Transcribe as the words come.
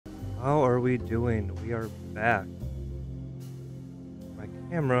How are we doing? We are back. My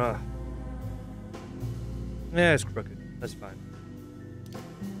camera. Yeah, it's crooked. That's fine.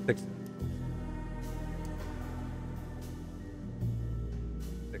 Fix it.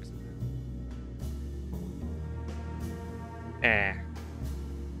 Fix it.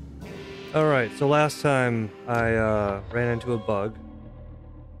 Alright, so last time I ran into a bug.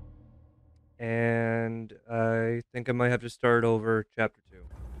 And I think I might have to start over chapter 2.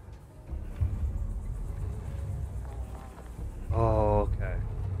 Oh, okay.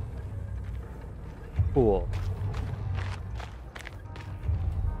 Cool.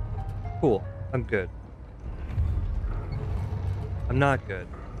 Cool. I'm good. I'm not good.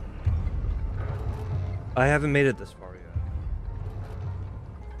 I haven't made it this far yet.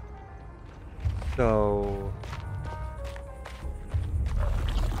 So...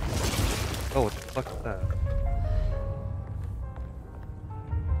 Oh, what the fuck is that?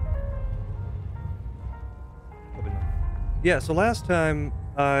 Yeah, so last time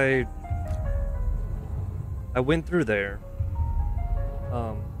I went through there.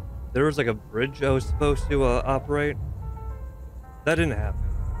 There was like a bridge I was supposed to operate. That didn't happen.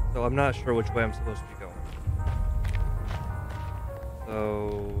 So I'm not sure which way I'm supposed to be going.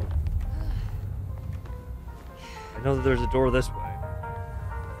 So I know that there's a door this way.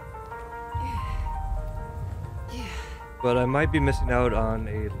 But I might be missing out on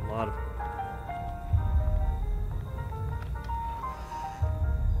a lot of things.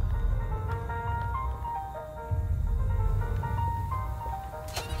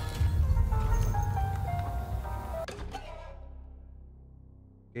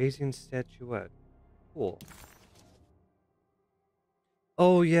 Gazing statuette. Cool.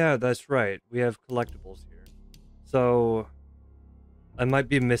 Oh yeah, that's right. We have collectibles here. So I might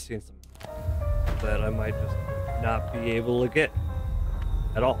be missing some that I might just not be able to get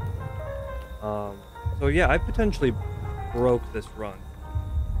at all. So yeah, I potentially broke this run.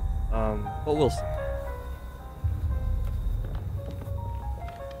 But we'll see.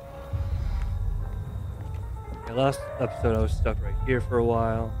 Yeah, last episode I was stuck right here for a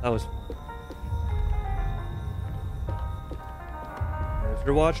while. That was fun. And if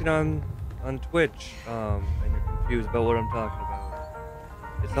you're watching on Twitch, and you're confused about what I'm talking about,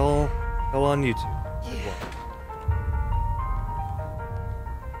 it's all on YouTube as well.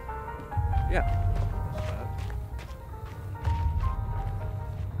 Yeah. That's that.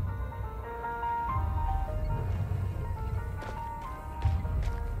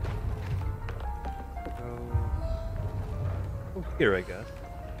 Oh, here, I guess.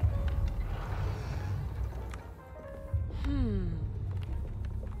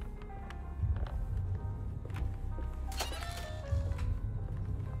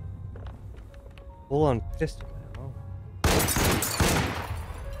 Full on pistol ammo.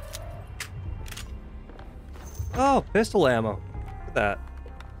 Oh, pistol ammo. Look at that.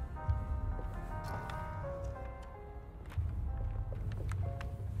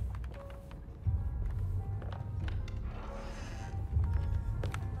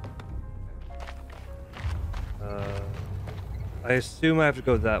 I assume I have to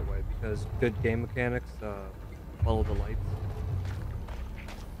go that way because good game mechanics follow the lights.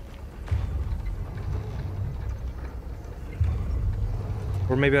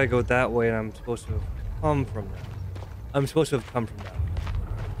 Or maybe I go that way and I'm supposed to have come from that. I'm supposed to have come from that.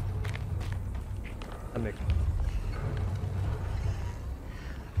 That makes sense.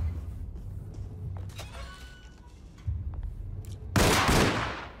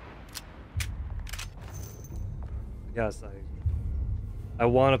 Yes, I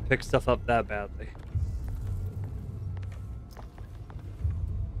want to pick stuff up that badly.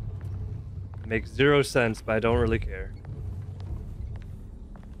 It makes zero sense, but I don't really care.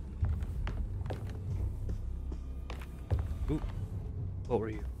 Ooh, what were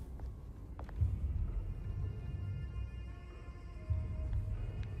you?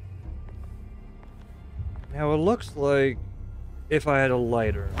 Now it looks like if I had a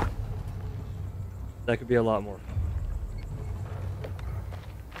lighter, that could be a lot more fun.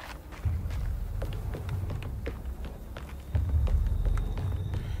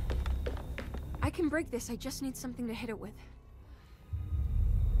 I can break this, I just need something to hit it with.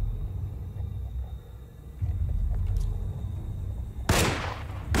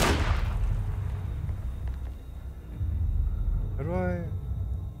 How do I...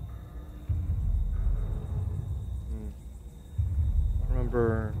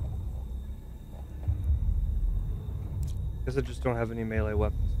 remember... Guess I just don't have any melee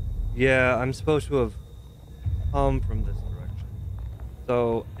weapons. Yeah, I'm supposed to have come from this direction.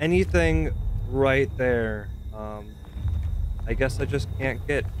 So anything right there, I guess I just can't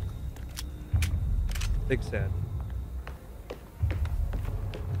get. Big sad.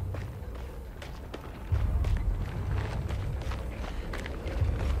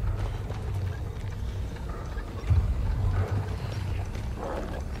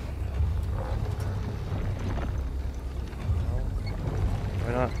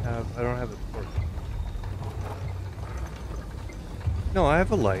 Why not have... I don't have a torch. No, I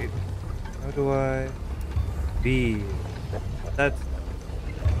have a light. How do I... B. That's...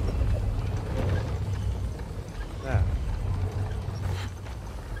 that.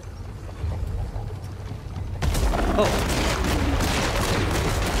 Oh!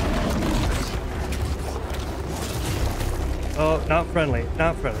 Oh, not friendly.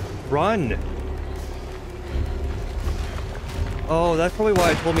 Not friendly. Run! Oh, that's probably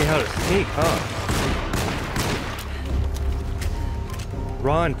why it told me how to sneak, huh?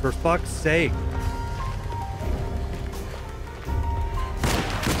 Run, for fuck's sake.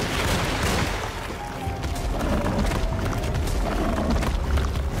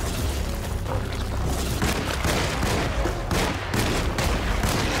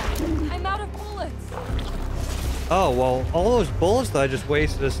 I'm out of bullets. Oh, well, all those bullets that I just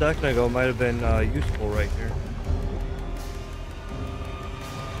wasted a second ago might have been useful right here.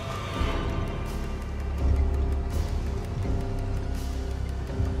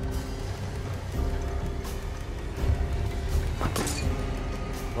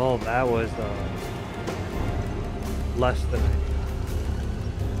 Oh, that was less than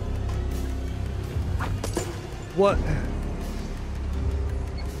what?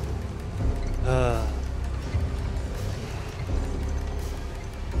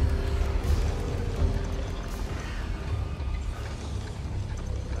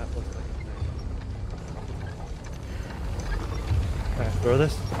 That looks like a thing. Can I throw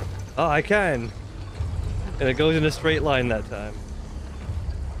this? Oh, I can, and it goes in a straight line that time.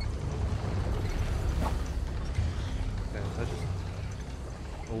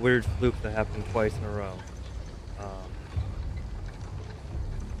 A weird fluke that happened twice in a row.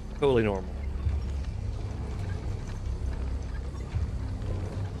 Totally normal.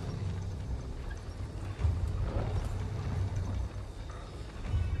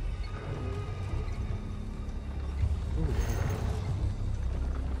 Ooh.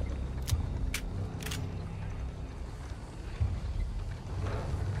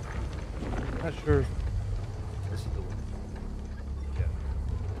 Not sure if this is the one. Yeah.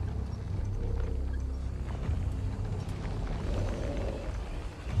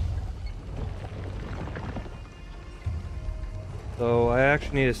 So I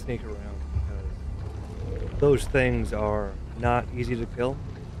actually need to sneak around because those things are not easy to kill.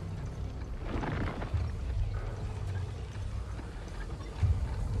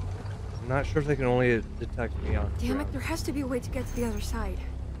 I'm not sure if they can only detect me on Damn it, ground. there has to be a way to get to the other side.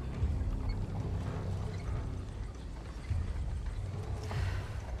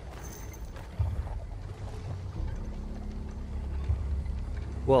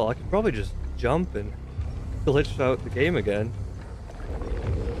 Well, I could probably just jump and glitch out the game again.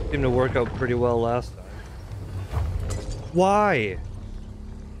 Seemed to work out pretty well last time. Why?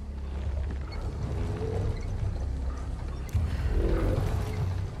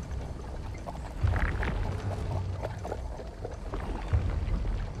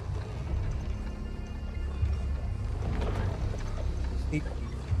 Sneak peek.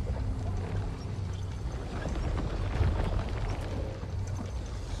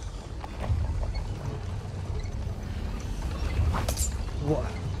 What?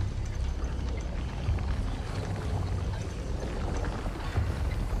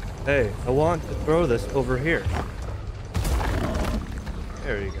 Hey, I want to throw this over here.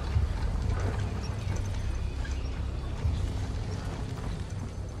 There you go.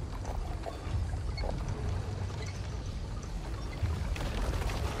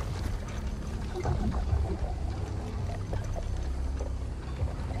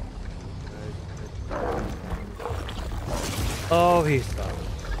 Oh, he stopped.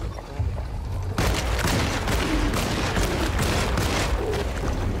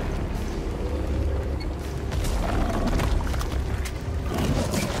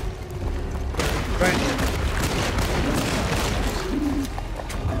 Right.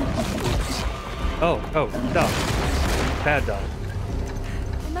 Oh, stop. Bad dog.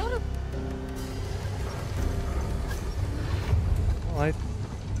 I'm out of... Well, I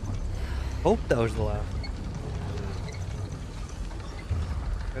hope that was the last.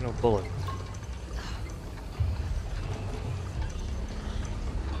 Got no bullets.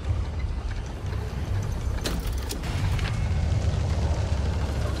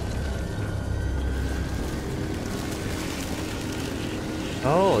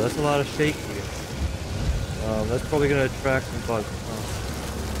 Oh, that's a lot of shaking. That's probably gonna attract some bugs.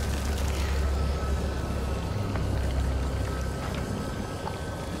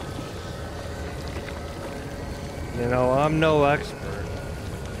 You know, I'm no expert.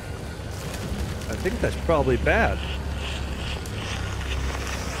 I think that's probably bad.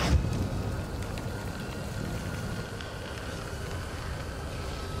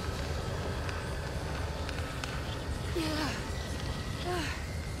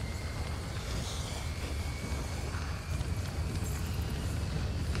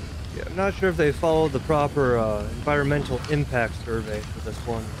 Yeah, I'm not sure if they followed the proper environmental impact survey for this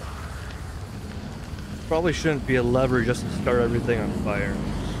one. Probably shouldn't be a lever just to start everything on fire.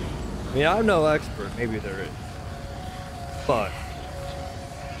 I mean, I'm no expert. Maybe there is. But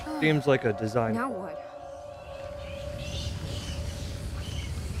seems like a design Now flaw. what?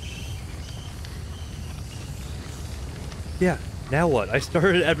 Yeah, now what? I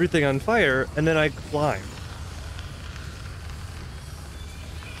started everything on fire, and then I climbed.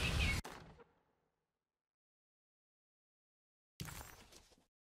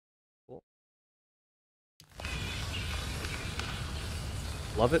 Cool.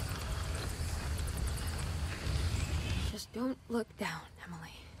 Love it. Just don't look down, Emily.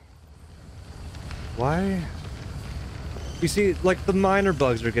 Why? You see, like, the minor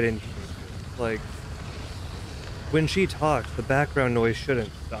bugs are getting creepier. Like, when she talks, the background noise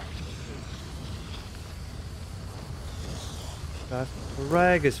shouldn't stop. That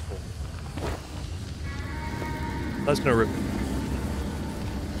rag is full. That's gonna rip it.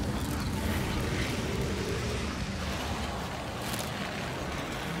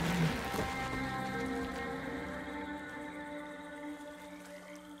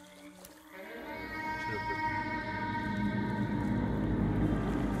 Should've ripped it.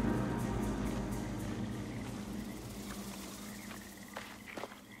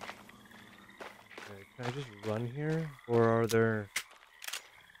 Okay, can I just run here? Or are there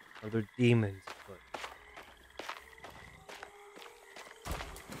demons afoot?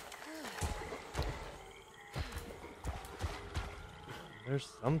 There's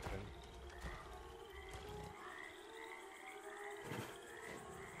something.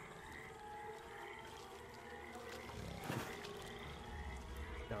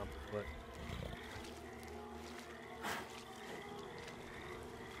 Down foot.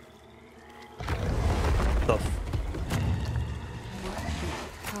 The f-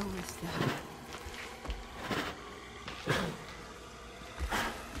 How is that?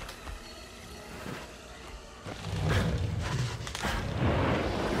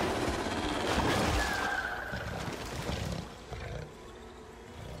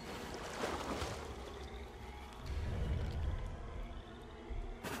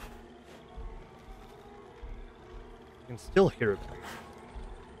 I can still hear it.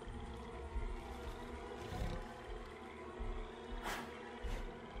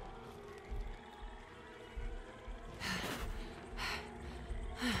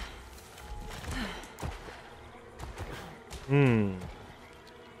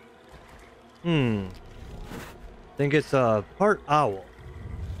 Hmm. Think it's part owl.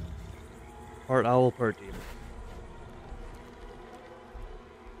 Part owl, part demon.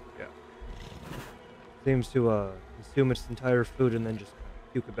 Yeah. Seems to consume its entire food and then just kind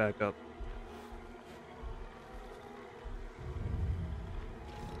of puke it back up.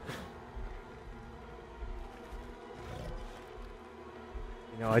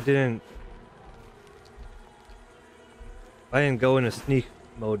 You know, I didn't go into sneak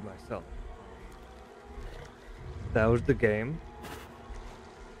mode myself. That was the game.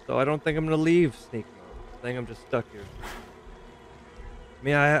 So I don't think I'm gonna leave sneak mode. I think I'm just stuck here. I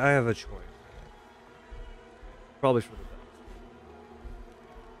mean, I have a choice. Probably for the best.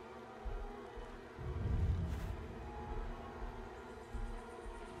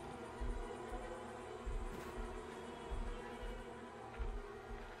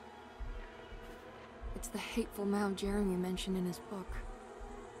 It's the hateful mound Jeremy mentioned in his book.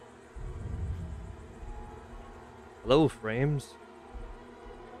 Hello, frames.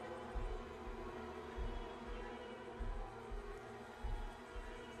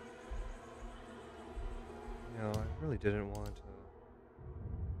 You know, I really didn't want to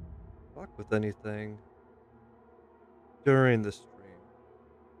fuck with anything during the stream.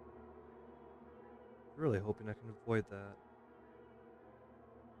 Really hoping I can avoid that.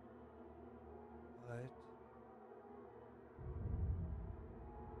 But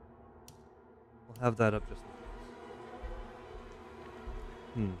we'll have that up just in case.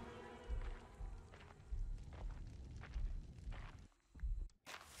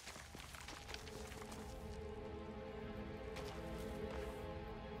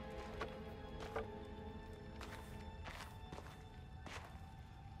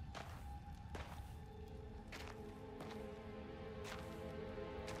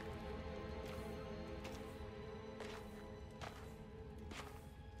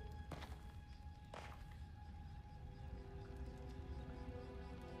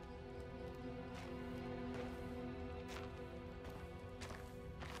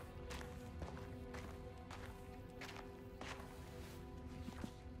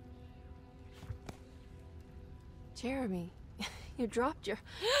 Jeremy, you dropped your...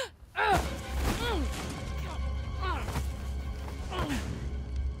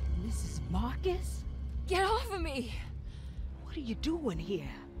 Mrs. Marcus? Get off of me! What are you doing here?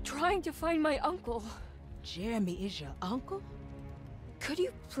 Trying to find my uncle. Jeremy is your uncle? Could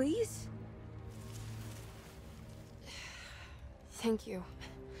you please? Thank you.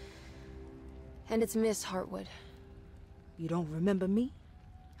 And it's Miss Hartwood. You don't remember me?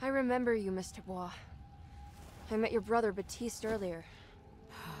 I remember you, Mr. Bois. I met your brother Baptiste earlier.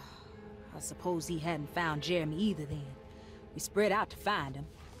 I suppose he hadn't found Jeremy either then. We spread out to find him.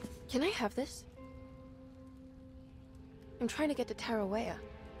 Can I have this? I'm trying to get to Tarawea.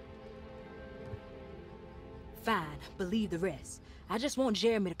 Fine, believe the rest. I just want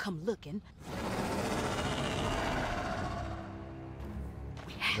Jeremy to come looking.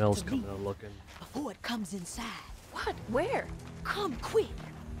 We have Mel's to coming leave out looking. before it comes inside. What? Where? Come quick!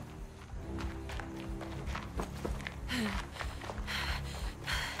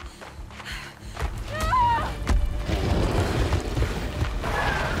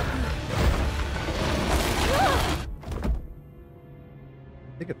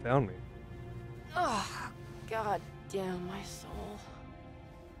 I think it found me. Oh, god damn my soul.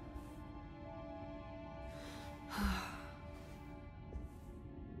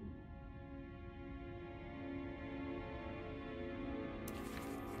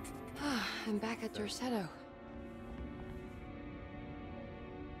 I'm back at Dorsetto.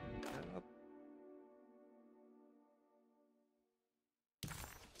 Yep.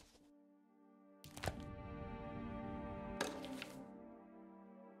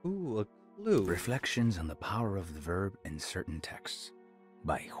 Ooh, a clue. Reflections on the Power of the Verb in Certain Texts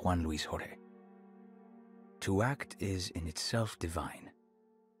by Juan Luis Jorge. To act is in itself divine.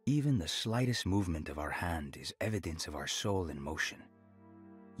 Even the slightest movement of our hand is evidence of our soul in motion.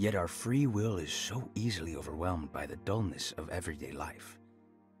 Yet our free will is so easily overwhelmed by the dullness of everyday life.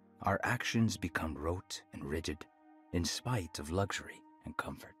 Our actions become rote and rigid in spite of luxury and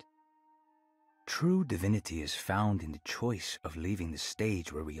comfort. True divinity is found in the choice of leaving the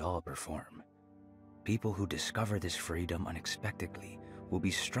stage where we all perform. People who discover this freedom unexpectedly will be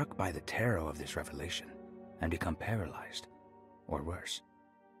struck by the terror of this revelation and become paralyzed, or worse,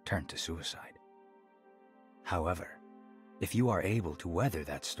 turn to suicide. However, if you are able to weather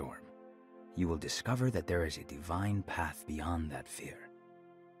that storm, you will discover that there is a divine path beyond that fear.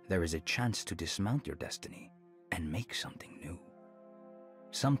 There is a chance to dismount your destiny and make something new.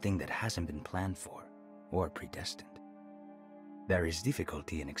 Something that hasn't been planned for or predestined. There is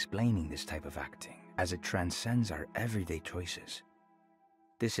difficulty in explaining this type of acting as it transcends our everyday choices.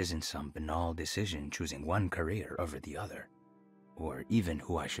 This isn't some banal decision choosing one career over the other, or even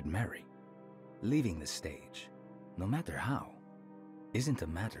who I should marry. Leaving the stage, no matter how, isn't a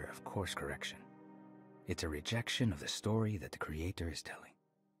matter of course correction. It's a rejection of the story that the creator is telling.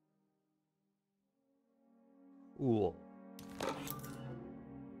 Cool.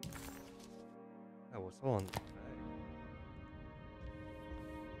 That was on the bag.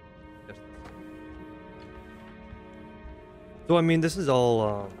 Just this. So I mean, this is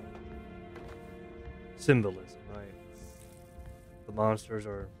all symbolism, right? The monsters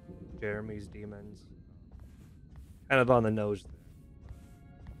are Jeremy's demons. Kind of on the nose there.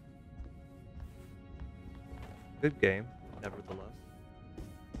 Good game, nevertheless.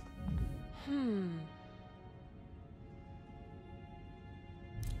 Yep.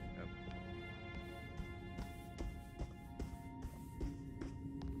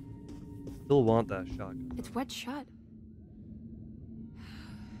 Still want that shotgun. It's wet shut.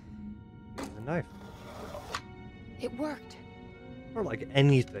 Using the knife. It worked. Or like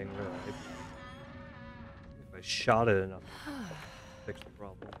anything, really. If I shot it enough, fix the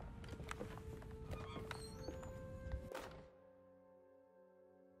problem.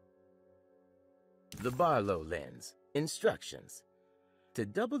 The Barlow lens. Instructions. To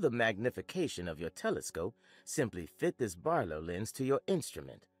double the magnification of your telescope, simply fit this Barlow lens to your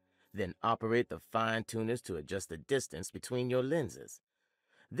instrument. Then operate the fine tuners to adjust the distance between your lenses.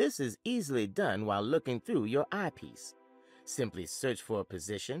 This is easily done while looking through your eyepiece. Simply search for a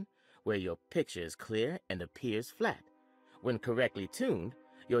position where your picture is clear and appears flat. When correctly tuned,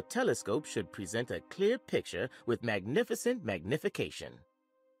 your telescope should present a clear picture with magnificent magnification.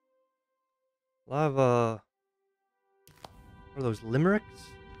 A lot of, what are those,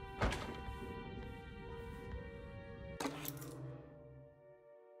 limericks?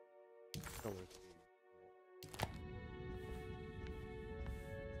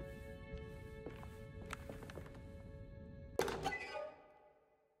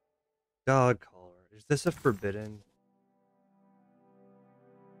 Dog collar. Is this a forbidden?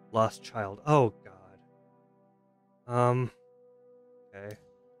 Lost child. Oh, God. Okay.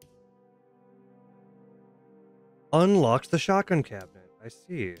 Unlocks the shotgun cabinet. I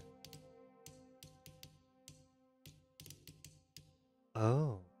see.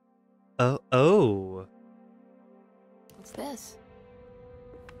 Oh. Oh. What's this?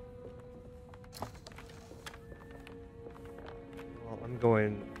 Well, I'm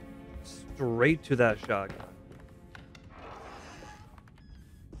going straight to that shotgun.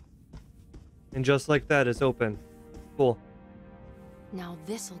 And just like that, it's open. Cool. Now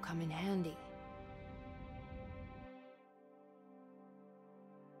this'll come in handy.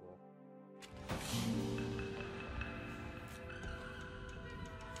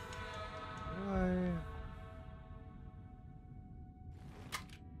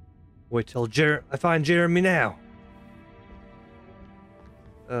 Wait till I find Jeremy now.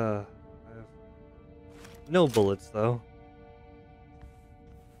 I have no bullets though.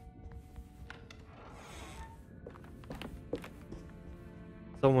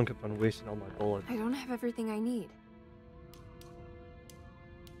 Someone kept on wasting all my bullets. I don't have everything I need.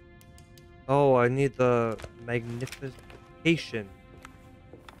 Oh, I need the magnification.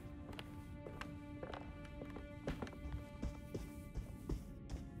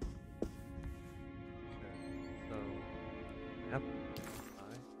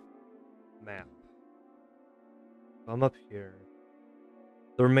 Map. I'm up here.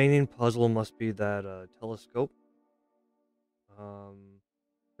 The remaining puzzle must be that telescope. I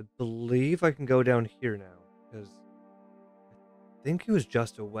believe I can go down here now because I think it was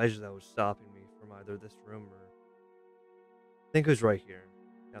just a wedge that was stopping me from either this room or I think it was right here.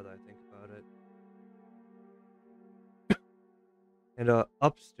 Now that I think about it, and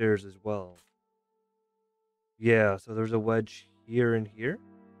upstairs as well. Yeah, so there's a wedge here and here.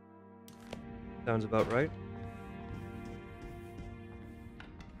 Sounds about right.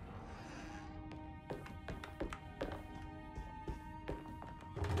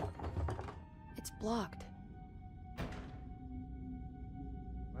 It's blocked.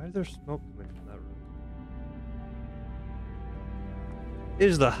 Why is there smoke coming from that room?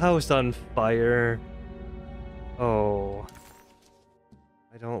 Is the house on fire? Oh.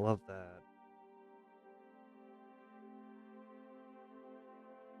 I don't love that.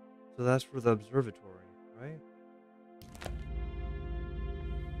 So that's for the observatory, right?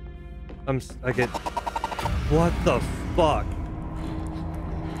 I get... What the fuck?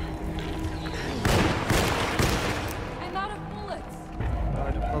 I'm out of bullets.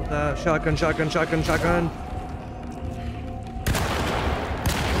 I don't love that. Shotgun, shotgun, shotgun, shotgun.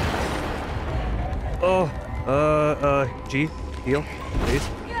 Oh, G, heal, please.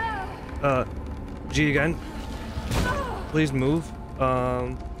 G again. Please move.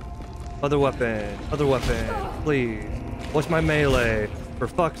 Other weapon, please. What's my melee? For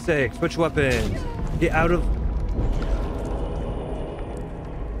fuck's sake, switch weapons. Get out of...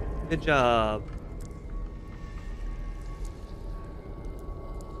 Good job.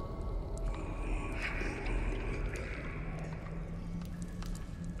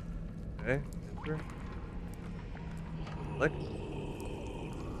 Okay, enter. Click.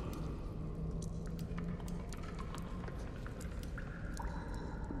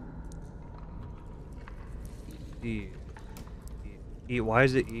 E. E. Why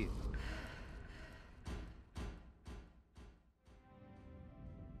is it E?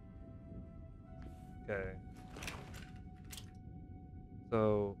 Okay.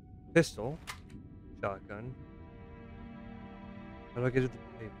 So, pistol, shotgun. How do I get to the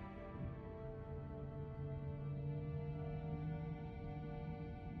paper?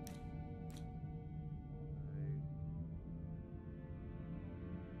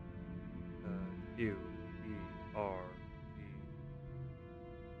 Q, E, R,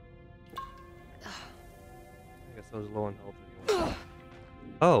 E. I guess I was low on health anyway.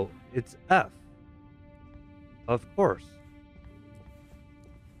 Oh, it's F. Of course.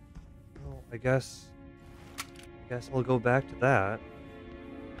 Well, I guess I'll go back to that.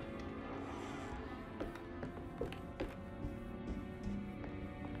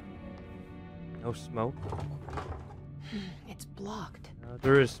 No smoke. It's blocked.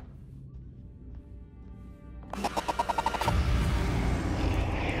 There is.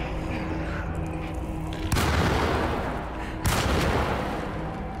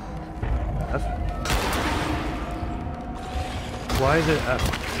 F. Why is it F?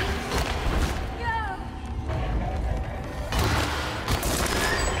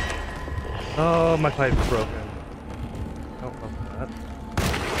 Oh, my pipe is broken. Don't love that.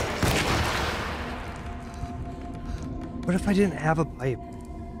 What if I didn't have a pipe?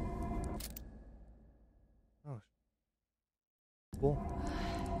 Oh, cool.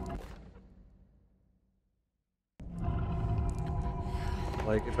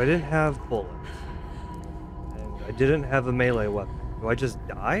 Like, if I didn't have bullets, and I didn't have a melee weapon, do I just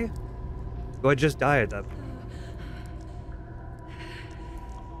die? Do I just die at that point?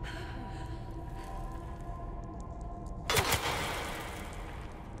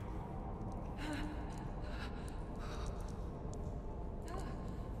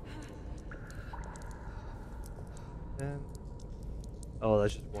 And... oh,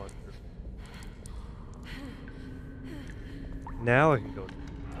 that's just one. Now I can go.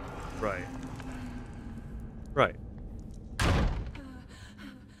 Right. Right.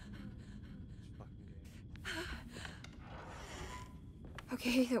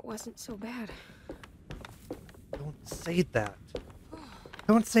 Okay, that wasn't so bad. Don't say that.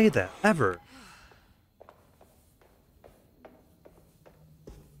 Don't say that, ever.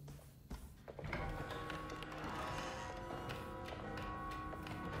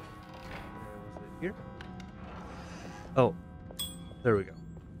 Was it here? Oh, there we go.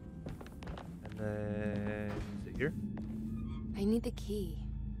 And then, is it here? I need the key.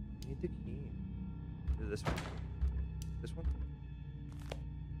 I need the key. Is it this one? This one?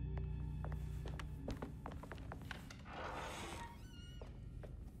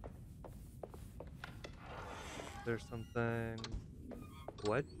 There's something...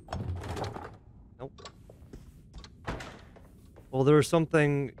 what? Nope. Well, there was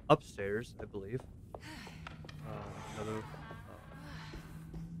something upstairs, I believe. Another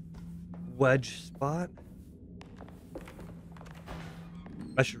wedge spot.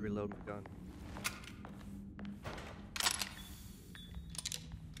 I should reload my gun.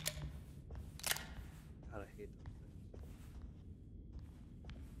 God, I hate those things.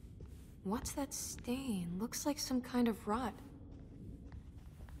 What's that stain? Looks like some kind of rot.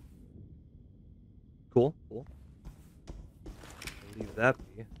 Cool, cool. I'll leave that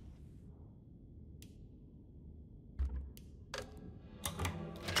be.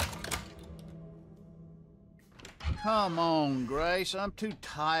 Come on, Grace. I'm too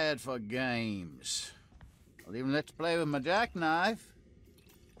tired for games. I'll even let you play with my jackknife.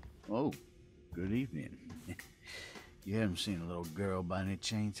 Oh, good evening. You haven't seen a little girl by any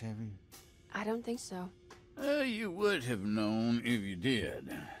chance, have you? I don't think so. You would have known if you did.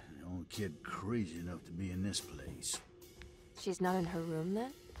 The only kid crazy enough to be in this place. She's not in her room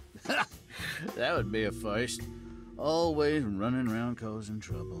then? That would be a first. Always running around causing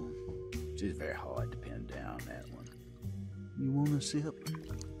trouble. She's very hard to pin down, that one. You want a sip?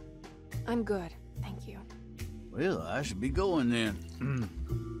 I'm good, thank you. Well, I should be going then.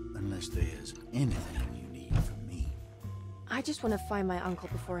 Unless there's anything you need from me. I just want to find my uncle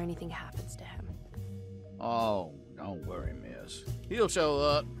before anything happens to him. Oh, don't worry, miss. He'll show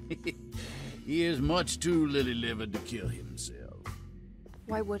up. He is much too lily-livered to kill himself.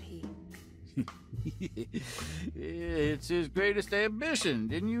 Why would he? It's his greatest ambition,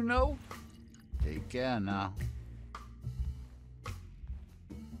 didn't you know? Take care now.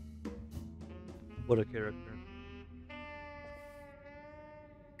 What a character.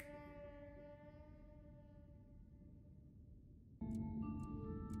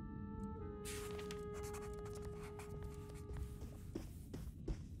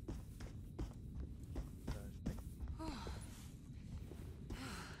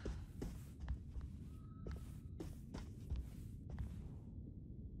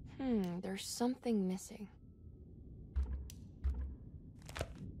 There's something missing.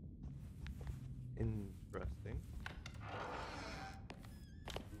 Interesting.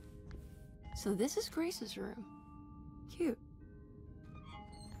 So this is Grace's room. Cute.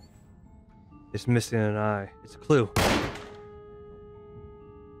 It's missing an eye. It's a clue.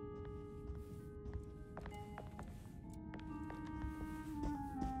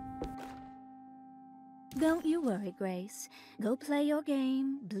 Don't you worry, Grace. Go play your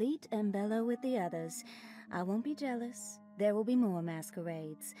game, bleat and bellow with the others. I won't be jealous. There will be more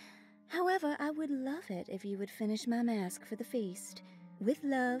masquerades. However, I would love it if you would finish my mask for the feast. With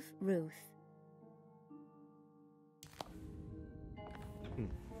love, Ruth.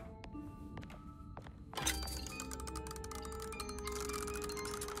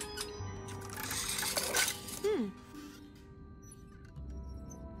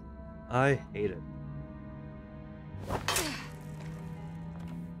 I hate it.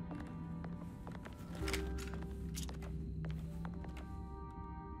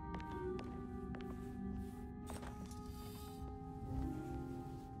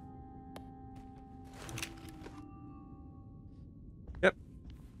 Yep.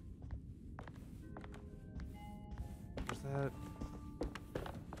 What's that?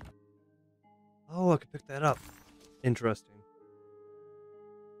 Oh, I could pick that up. Interesting.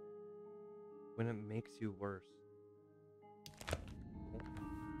 When it makes you worse.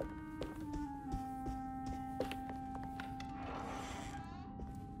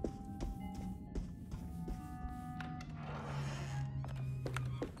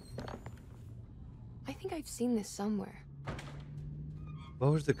 think I've seen this somewhere.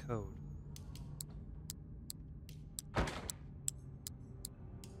 What was the code?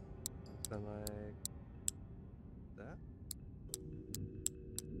 Something like that?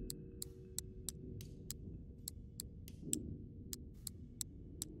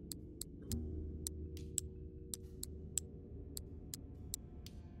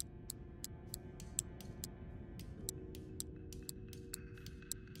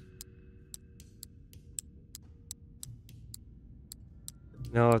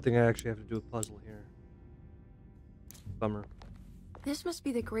 No, I think I actually have to do a puzzle here. Bummer. This must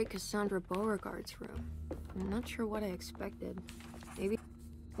be the great Cassandra Beauregard's room. I'm not sure what I expected. Maybe...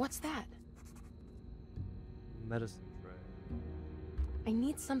 What's that? Medicine tray. I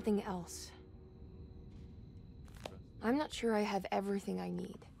need something else. I'm not sure I have everything I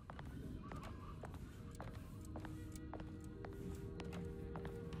need.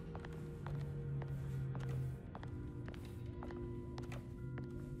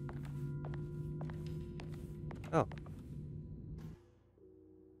 Oh.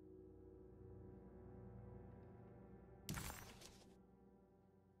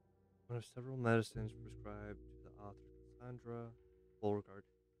 One of several medicines prescribed to the author Cassandra Beauregard.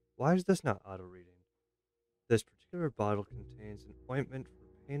 Why is this not auto-reading? This particular bottle contains an ointment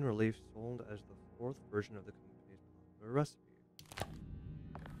for pain relief sold as the fourth version of the company's popular recipe.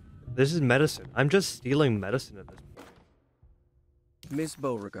 This is medicine. I'm just stealing medicine at this point. Miss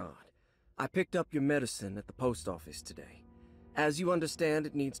Beauregard, I picked up your medicine at the post office today. As you understand,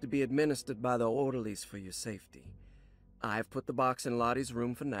 it needs to be administered by the orderlies for your safety. I've put the box in Lottie's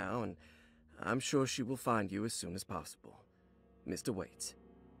room for now, and I'm sure she will find you as soon as possible. Mr. Waits.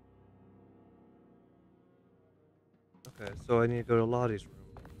 Okay, so I need to go to Lottie's room.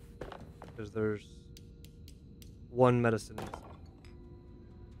 Because there's one medicine missing.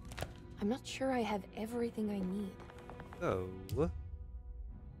 I'm not sure I have everything I need. So... Nope.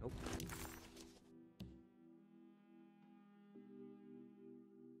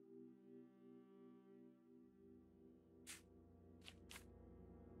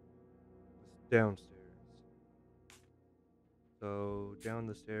 It's downstairs. So, down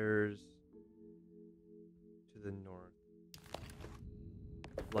the stairs to the north.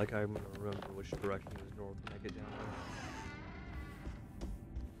 Like I'm gonna remember which direction is north when I get down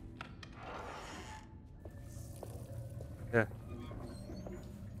there. Okay.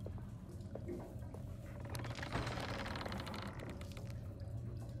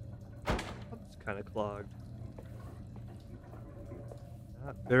 It's kind of clogged.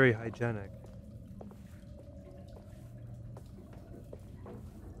 Not very hygienic.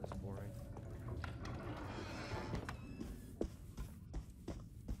 That's boring.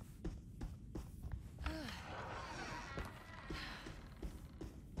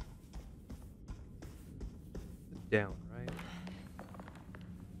 It's down, right?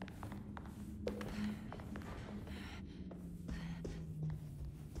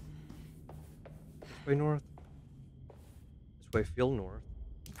 This way north? This way feel north.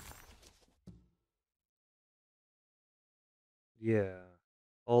 Yeah.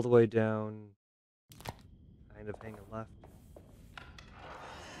 All the way down. Kind of hang a left.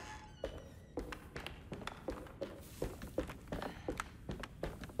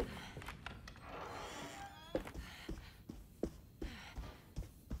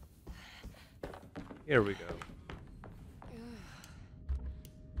 Here we go.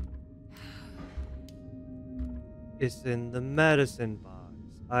 It's in the medicine box.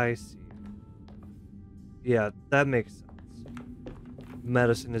 I see. Yeah, that makes sense.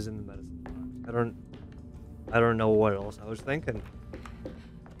 Medicine is in the medicine box. I don't know what else I was thinking.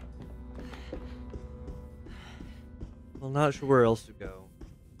 Well, not sure where else to go.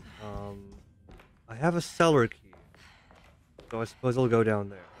 I have a cellar key, so I suppose I'll go down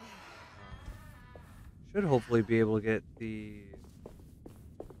there. Should hopefully be able to get the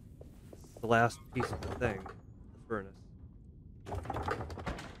last piece of the thing, the furnace. I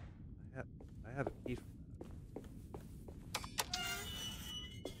have a key for that.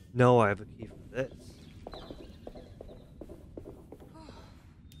 No, I have a key for this.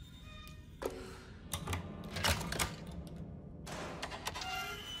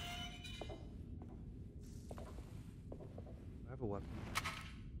 I have a weapon.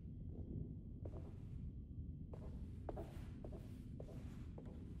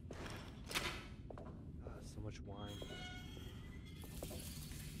 So much wine.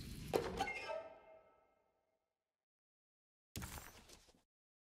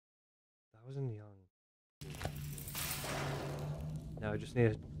 That wasn't young. Now I just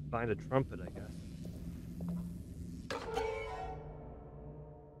need to find a trumpet, I guess. Switch.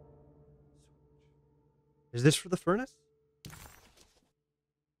 Is this for the furnace?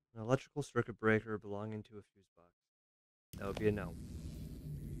 An electrical circuit breaker belonging to a fuse box. That would be a no.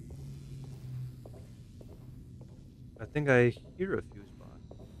 I think I hear a fuse box.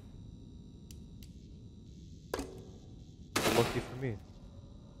 Lucky for me.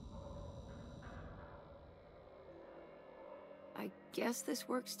 I guess this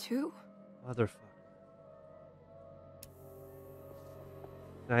works too. Motherfucker.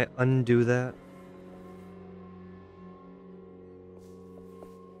 Can I undo that?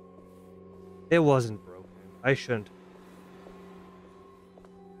 It wasn't broken. I shouldn't.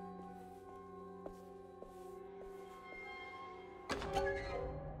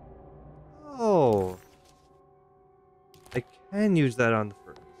 Oh. I can use that on the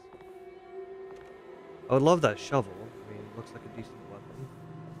furnace. I would love that shovel. I mean, it looks like a decent weapon.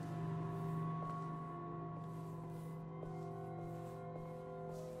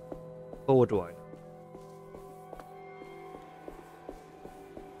 But what do I know?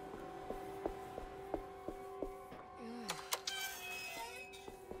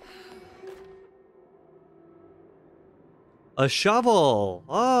 A shovel!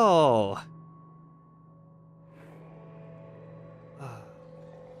 Oh! A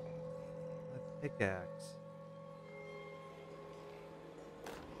pickaxe.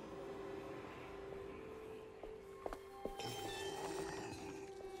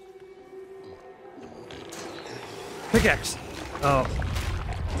 Pickaxe! Oh.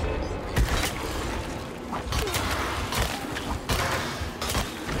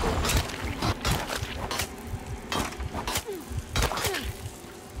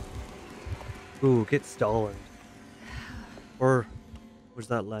 Ooh, get Stalin. Or was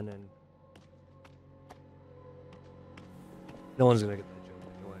that Lenin? No one's gonna get that joke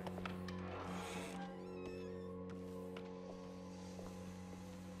anyway.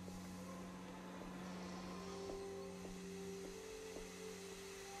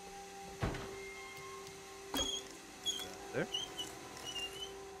 There.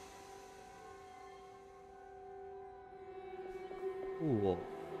 Cool.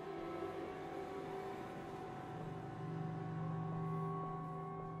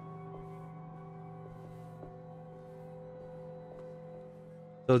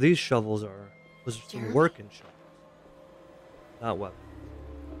 So these shovels are those are some Jeremy? working shovels, not weapons.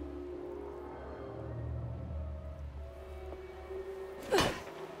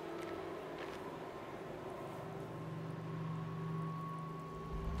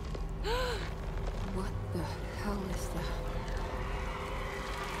 What the hell is that?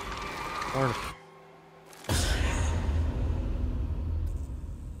 Barnacle.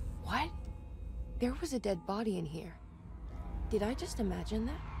 What? There was a dead body in here. Did I just imagine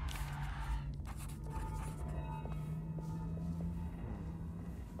that?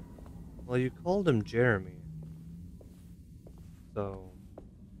 Well, you called him Jeremy. So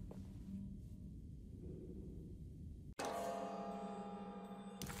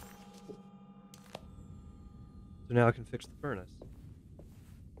now I can fix the furnace.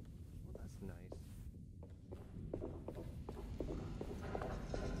 Well, that's nice.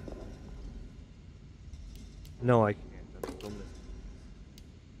 No, I can't. I'm still missing.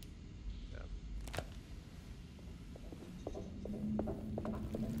 Yeah.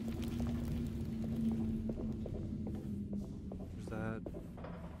 Was that?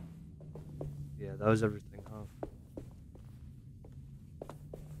 Yeah, that was everything, huh?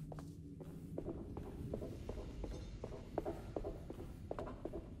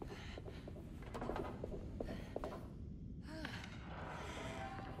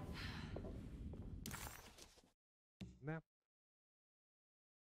 Map.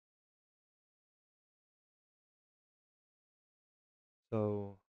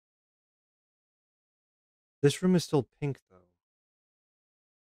 So this room is still pink though.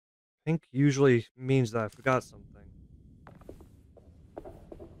 Pink usually means that I forgot something.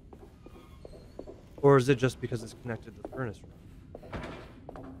 Or is it just because it's connected to the furnace room?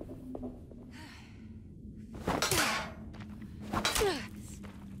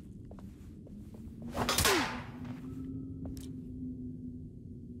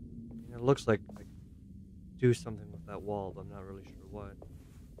 It looks like I could do something with that wall, but I'm not really sure what.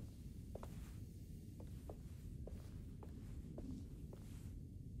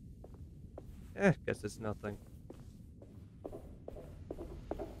 Guess it's nothing.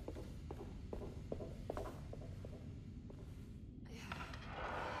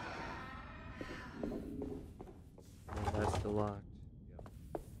 Oh, that's still locked. Yep.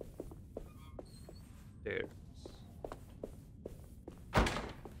 Stairs.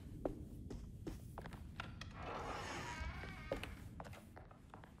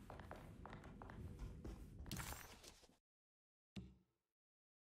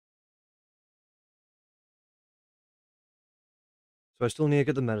 So I still need to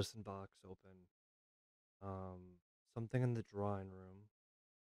get the medicine box open. Something in the drawing room.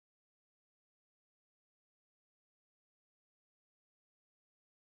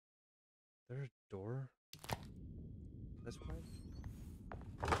 There's a door? This way?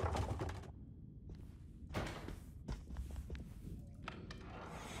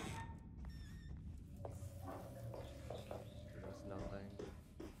 There's nothing.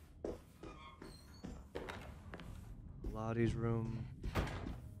 Lottie's room.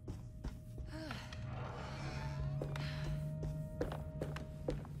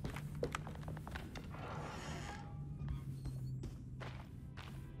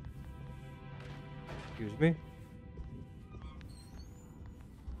 Excuse me?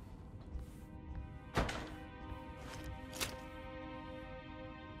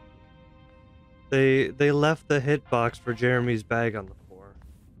 They left the hitbox for Jeremy's bag on the floor.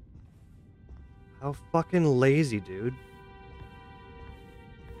 How fucking lazy, dude.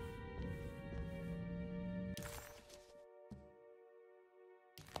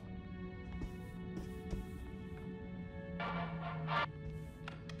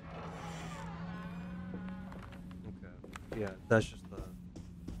 Okay. Yeah, that's just the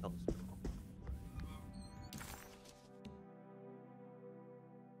telescope.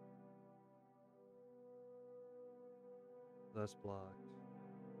 That's blocked.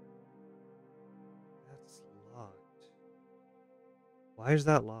 That's locked. Why is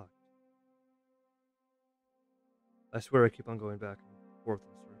that locked? I swear I keep on going back and forth in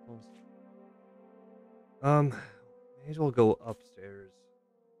circles. May as well go upstairs.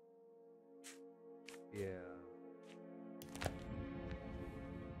 Yeah.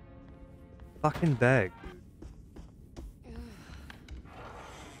 Fucking bag, dude.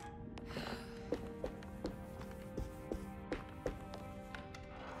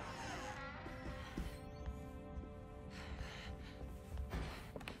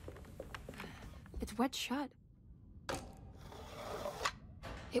 It's wet shut.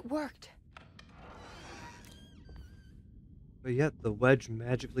 It worked. But yet the wedge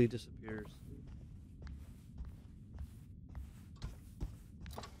magically disappears.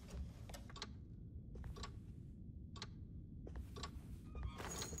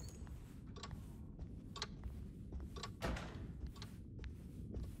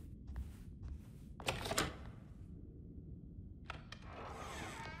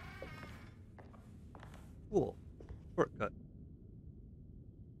 Cool. Shortcut.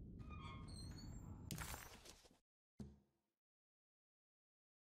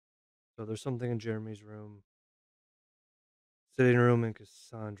 So there's something in Jeremy's room. Sitting room in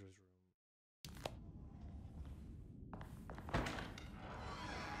Cassandra's room.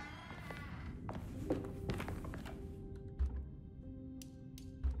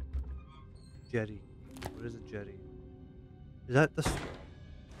 Jetty. What is a jetty? Is that the swamp?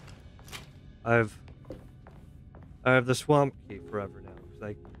 I have the swamp key forever now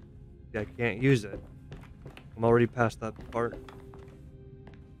because I can't use it. I'm already past that part.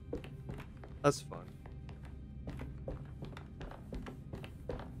 That's fun.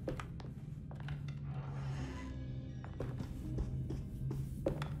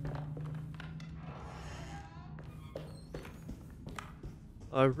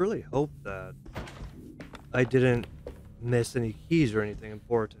 I really hope that I didn't miss any keys or anything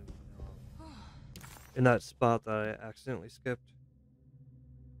important in that spot that I accidentally skipped.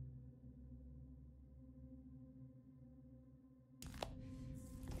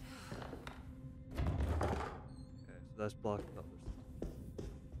 Okay, so that's blocking the other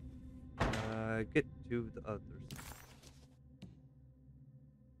side. Get to the other side.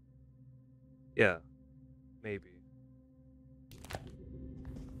 Yeah, maybe.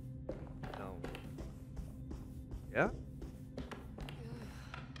 No. Yeah?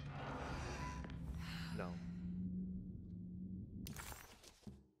 No.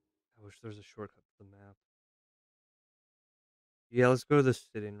 I wish there was a shortcut to the map. Yeah, let's go to the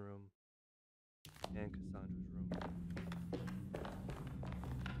sitting room and Cassandra's room.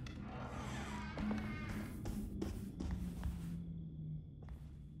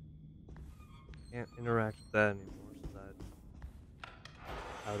 Can't interact with that anymore, so that's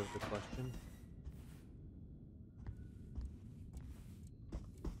out of the question.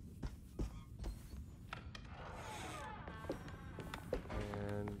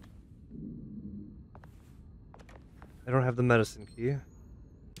 And I don't have the medicine key,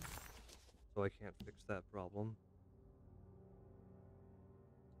 so I can't fix that problem.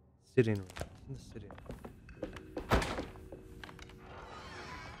 Sitting room. It's in the sitting room.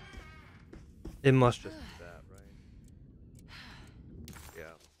 It must just be that, right?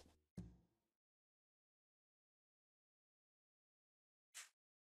 Yeah.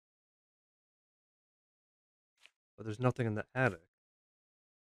 But there's nothing in the attic.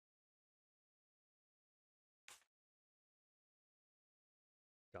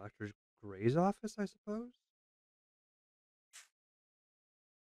 Dr. Gray's office, I suppose?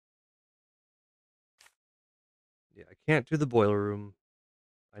 Yeah, I can't do the boiler room.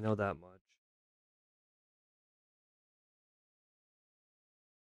 I know that much.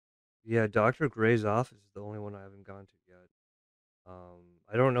 Yeah, Dr. Gray's office is the only one I haven't gone to yet.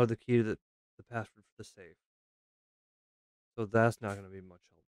 I don't know the key to the password for the safe. So that's not going to be much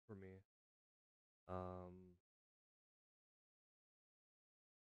help for me.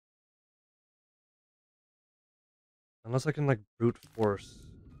 Unless I can, like, brute force.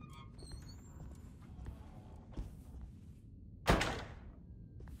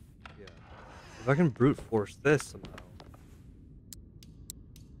 Yeah. If I can brute force this somehow.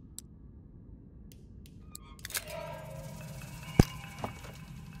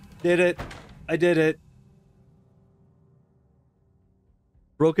 Did it. I did it.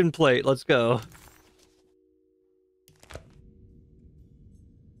 Broken plate. Let's go.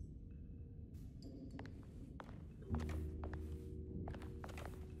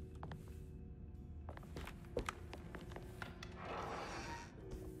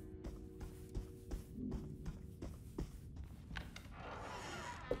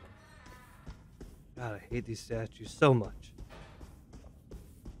 God, I hate these statues so much.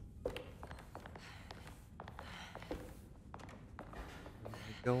 Am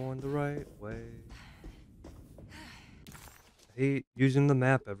I going the right way? I hate using the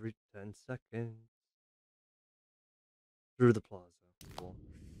map every 10 seconds. Through the plaza. Cool.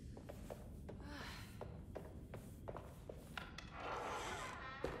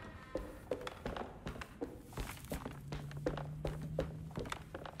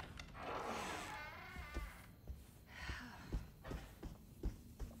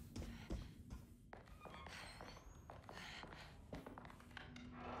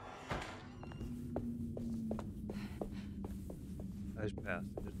 I just passed.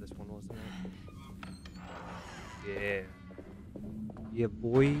 There's this one, wasn't it? Yeah. Yeah,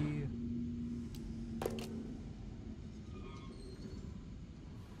 boy.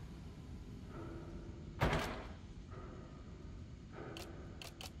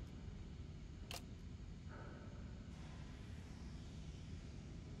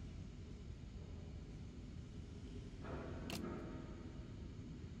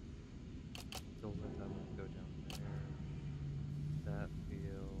 Don't let that one go down there. That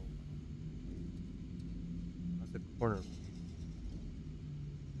field. That's a corner.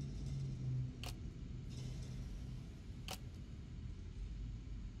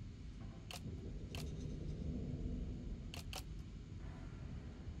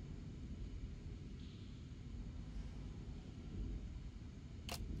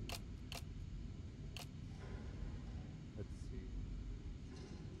 Let's see.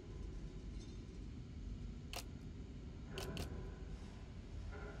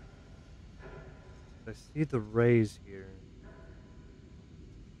 I see the rays here.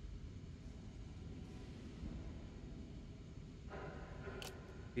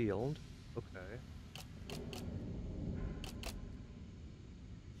 Field. Okay.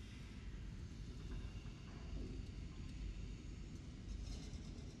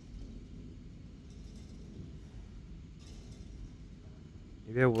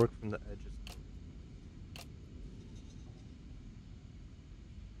 Maybe I work from the edges.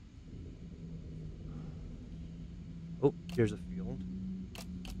 Oh, here's a field.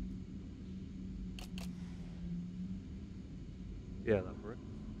 Yeah, that works.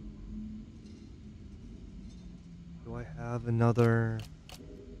 Do I have another?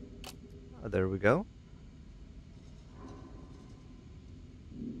 Oh, there we go.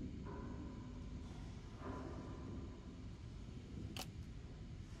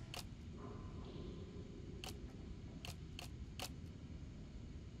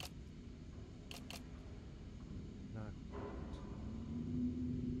 Not quite.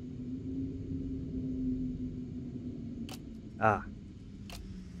 Ah.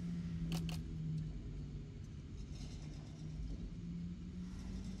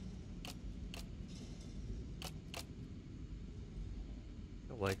 I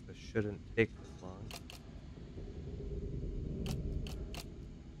feel like this shouldn't take this long.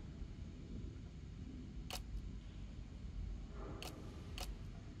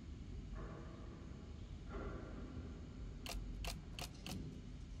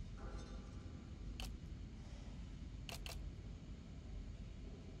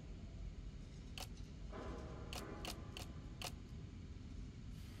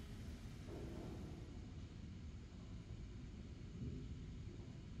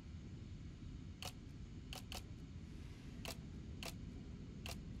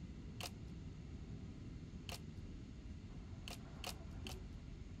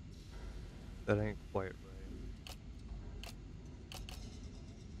 That ain't quite right.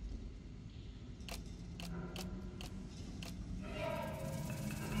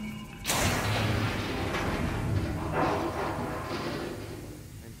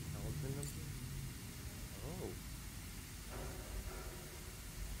 Talisman number? Oh.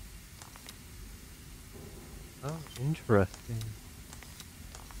 Oh, interesting.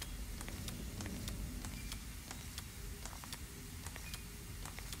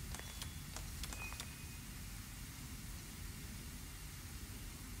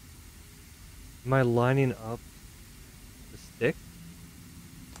 Am I lining up the stick?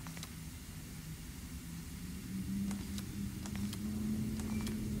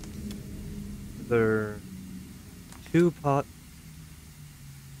 There are two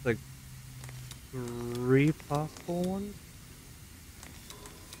like 3 possible ones?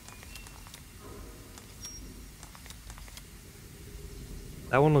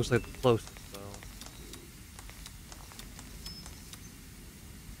 That one looks like the closest, though.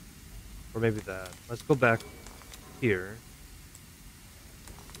 Or maybe that. Let's go back here.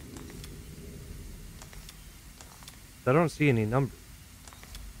 I don't see any numbers.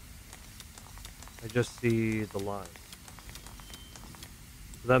 I just see the line.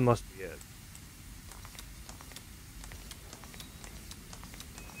 So that must be it.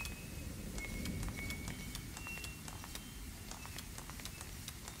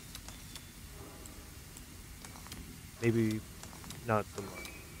 Maybe not so much.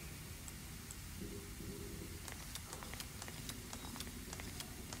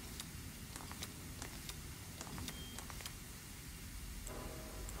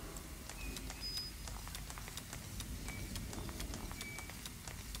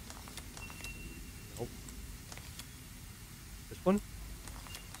 Nope. This one?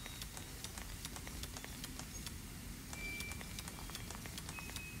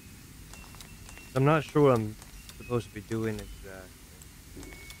 I'm not sure what I'm supposed to be doing exactly.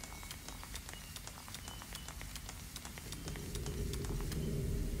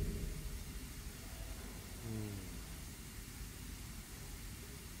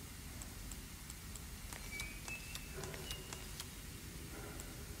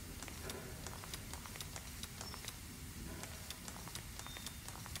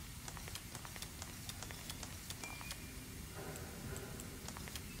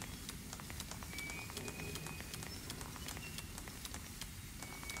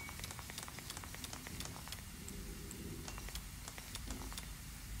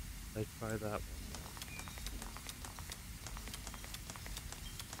 Let's try that one.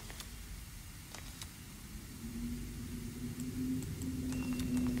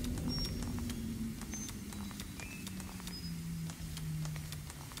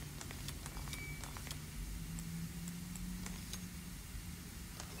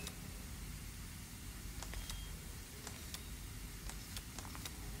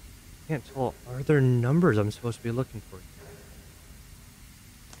 Can't tell. Are there numbers I'm supposed to be looking for?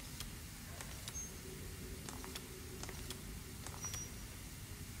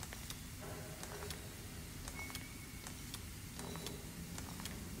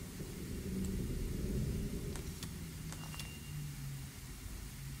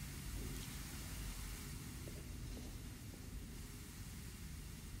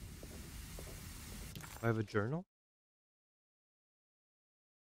 Do I have a journal?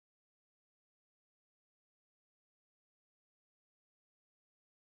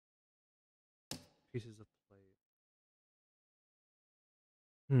 Pieces of plate.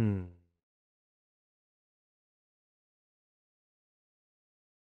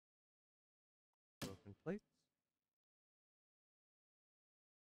 Broken plates.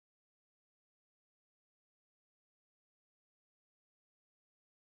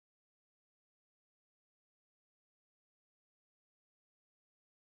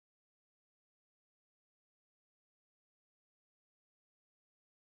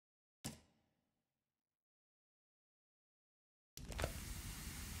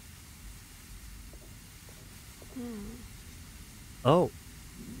 Oh.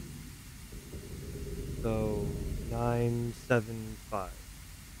 So 975.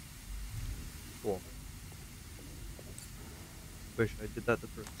 Cool. Wish I did that the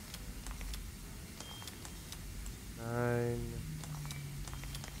first time. 9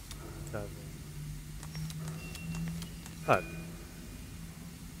 7. Cut.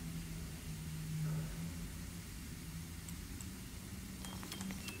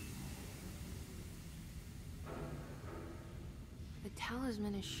 The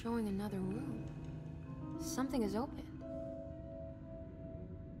talisman is showing another room. Something is open.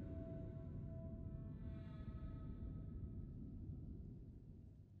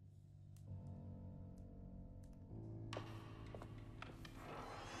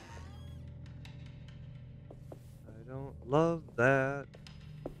 Love that.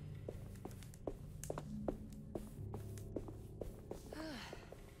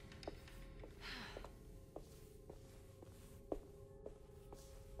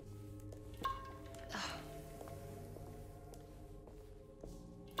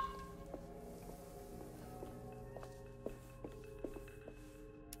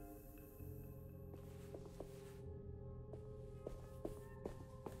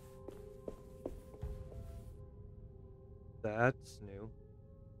 That's new.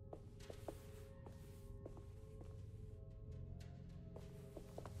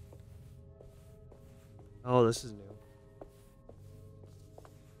 Oh, this is new.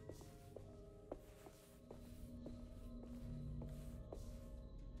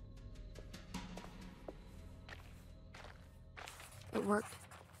 It worked.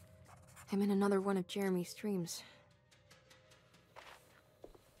 I'm in another one of Jeremy's dreams.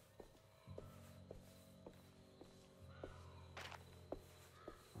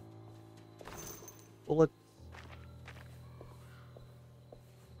 Bullets.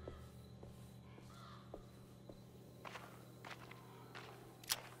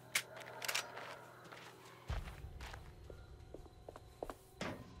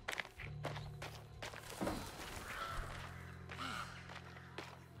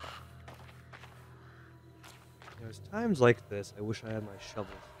 There's times like this, I wish I had my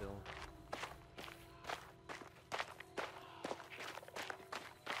shovel still.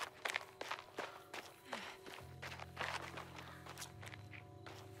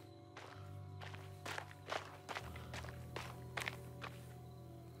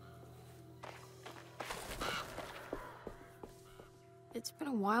 It's been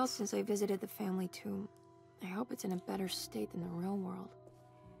a while since I visited the family tomb. I hope it's in a better state than the real world.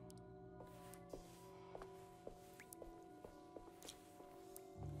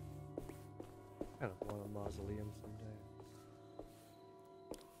 Kind of want a mausoleum someday.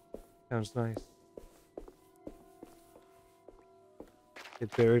 Sounds nice.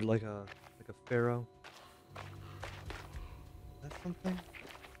 Get buried like a pharaoh. Is that something? No.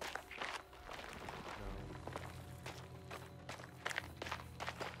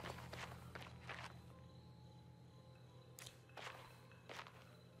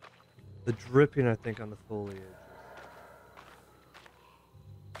 The dripping, I think, on the foliage is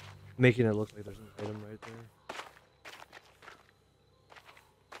making it look like there's an item right there.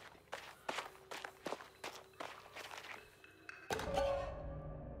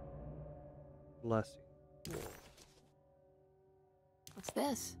 Bless you. What's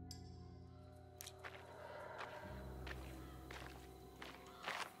this?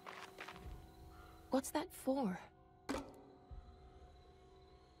 What's that for?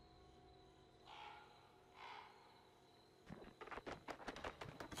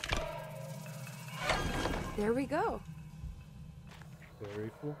 There we go. Very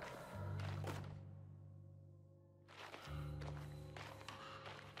cool.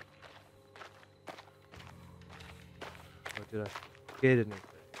 Oh, did I get anything?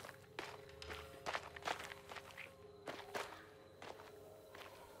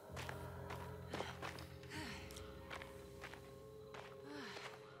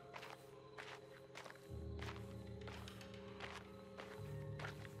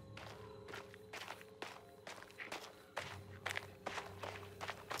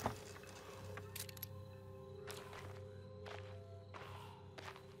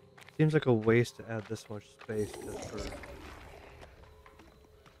 Seems like a waste to add this much space just for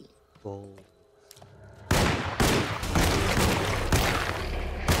gold.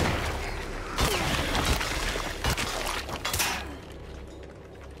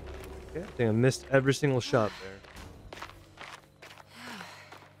 Okay, I think I missed every single shot there.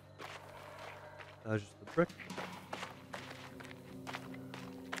 That was just the brick.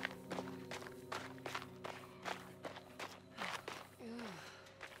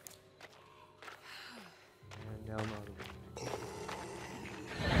 And now I'm out of it.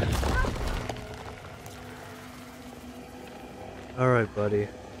 Alright, buddy.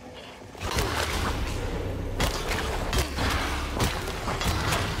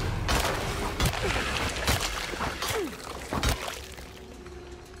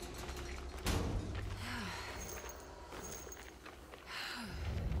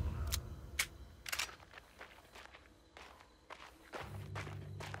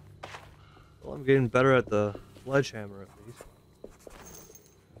 Well, I'm getting better at the sledgehammer at least.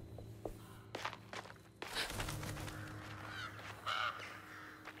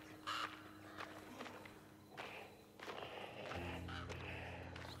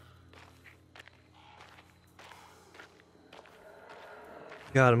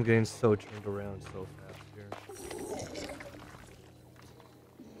 God, I'm getting so turned around so fast here.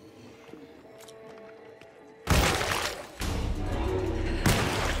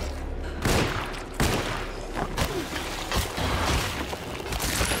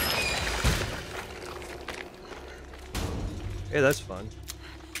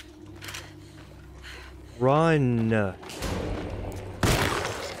 Run.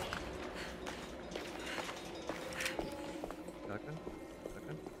 Shotgun?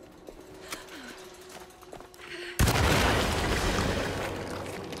 Shotgun?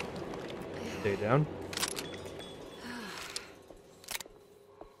 Stay down.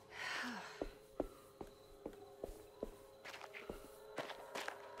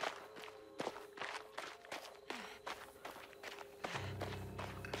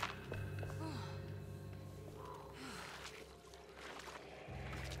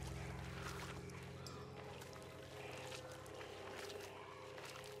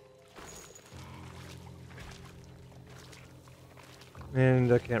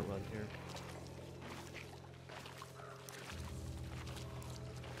 And I can't run here.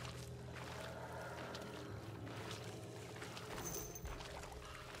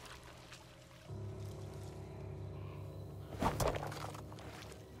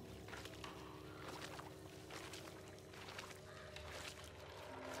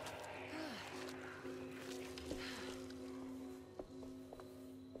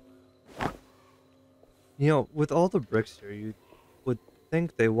 You know, with all the bricks here, you would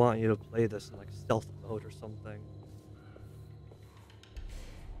think they want you to play this in like stealth mode or something.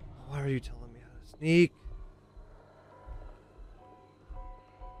 Why are you telling me how to sneak?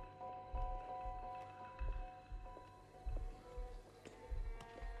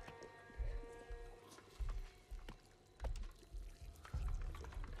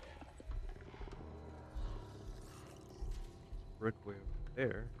 Brick way over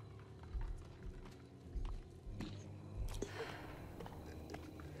there.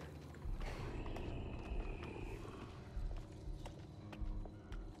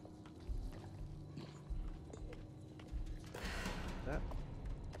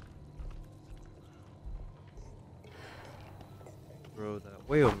 Throw that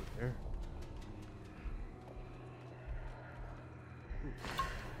way over there.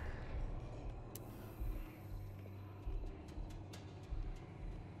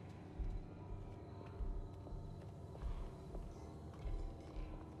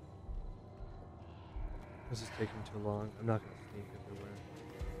 This is taking too long. I'm not gonna sneak everywhere.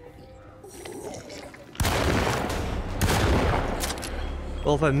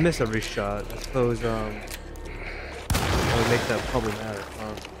 Well, if I miss every shot, I suppose that would make that problematic,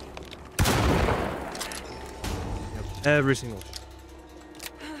 huh? Yep, every single shot.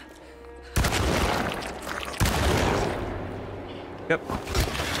 Yep.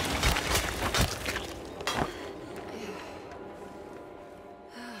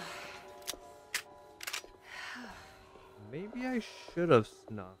 Maybe I should have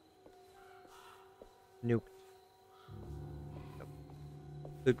snuck. Nuked. Yep.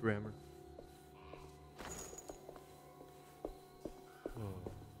 Good grammar.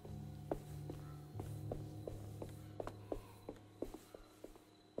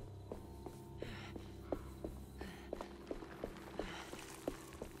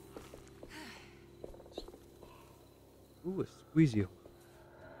 Ooh, a squeezy hole.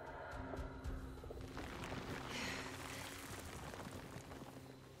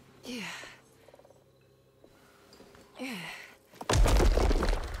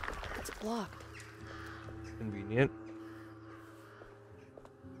 It's blocked. Convenient.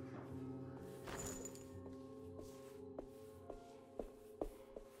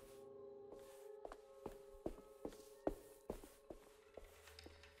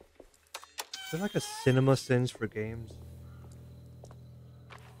 Is there like a cinema sins for games?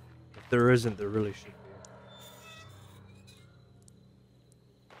 If there isn't, there really should be.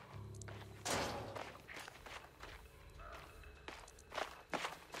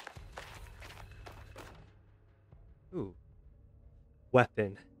 Ooh.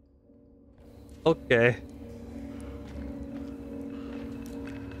 Weapon. Okay.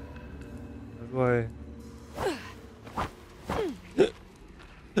 How do I...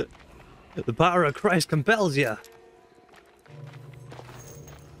 The power of Christ compels you.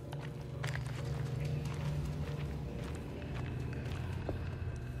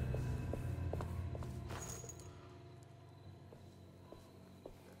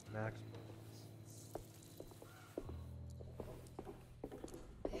 Max.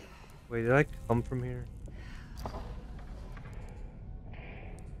 Wait, did I come from here?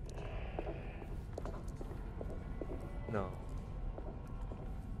 No.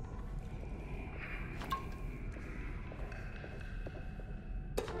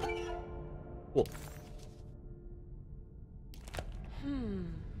 Cool.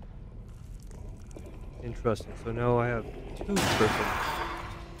 Interesting. So now I have two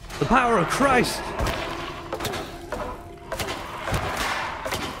perfect. The power of Christ!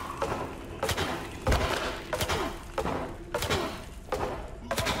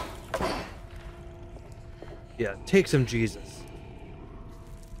 Yeah, take some Jesus.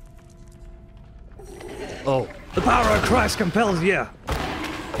 Oh, the power of Christ compels you.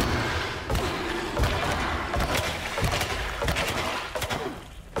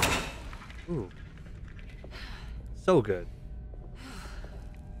 Ooh. So good.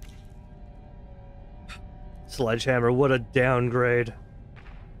 Sledgehammer, what a downgrade.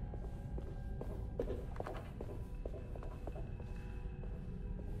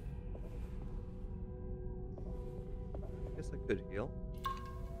 I guess I could heal.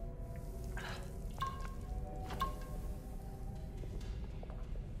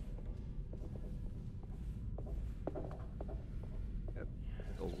 Yep.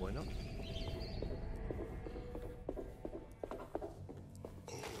 Oh, why not?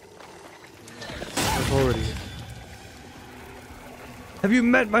 I've already. Have you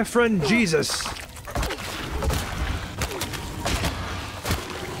met my friend Jesus?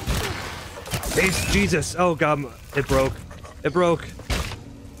 It's Jesus. Oh god, it broke. It broke.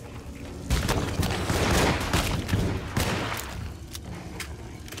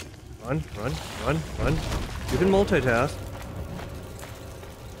 Run, run, run, run. You can multitask.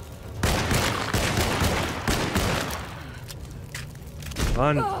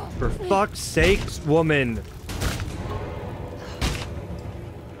 Run, for fuck's sakes, woman.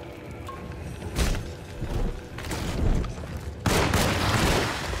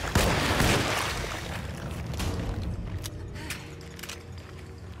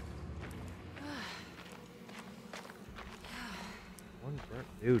 One burnt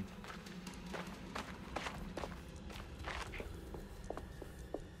dude.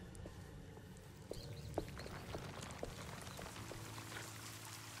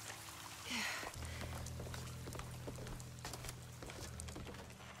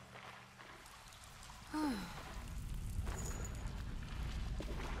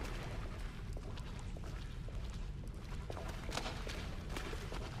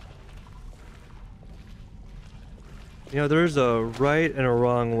 You know, there's a right and a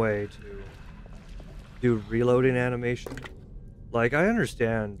wrong way to do reloading animation. Like, I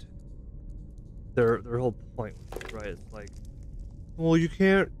understand their whole point, right? It's like, well, you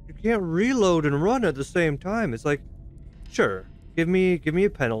can't reload and run at the same time. It's like, sure, give me a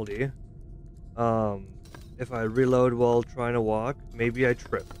penalty. If I reload while trying to walk, maybe I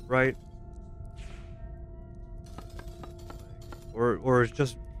trip, right? Or it's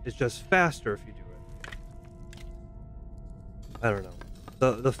just faster if you do it. I don't know.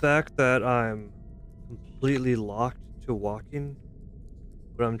 The fact that I'm completely locked to walking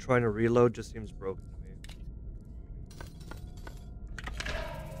when I'm trying to reload just seems broken to me.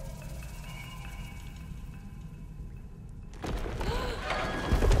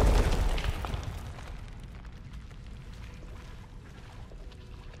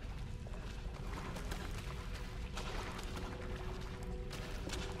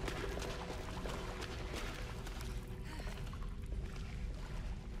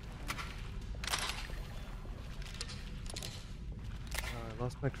 I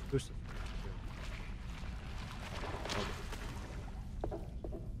lost my crucifix.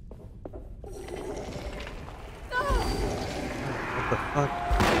 What the fuck?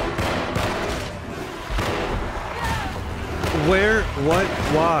 Where? What?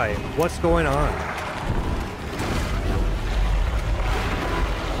 Why? What's going on?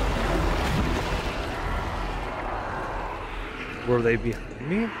 Were they behind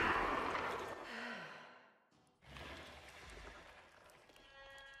me?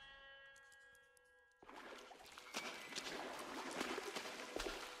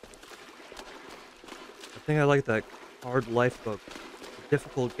 I think I like that hard life book. A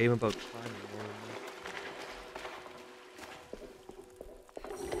difficult game about climbing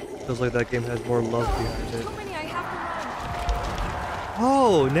more. Feels like that game has more love behind it.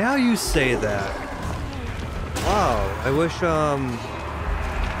 Oh, now you say that. Wow, I wish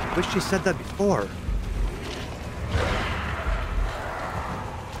she said that before.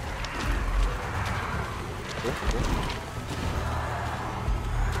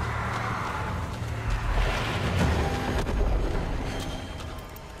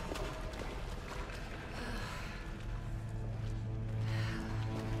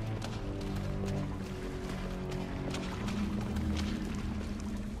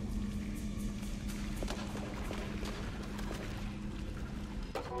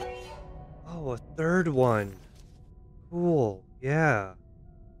 Oh, a third one. Cool. Yeah.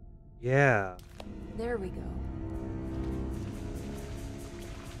 Yeah. There we go.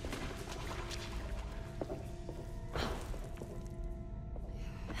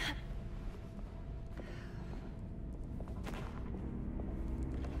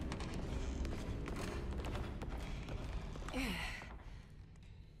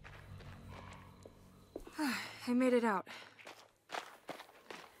 I made it out.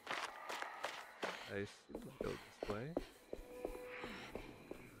 I assume I go this way.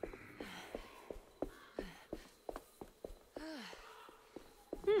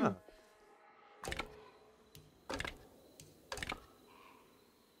 Huh.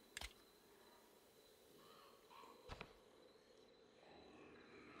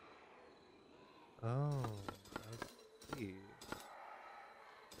 Oh, I see.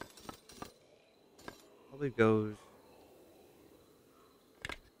 Probably goes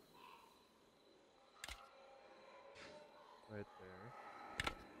right there.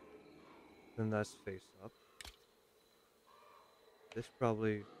 Then that's face up. This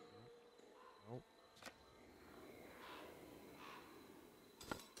probably. Nope.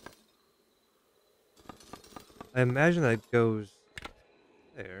 I imagine that goes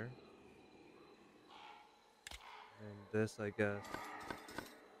there. And this, I guess,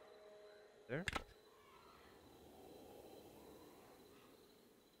 there.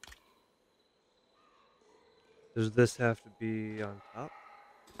 Does this have to be on top?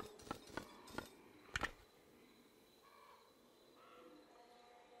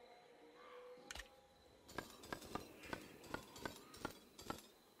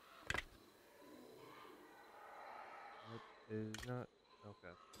 That is not.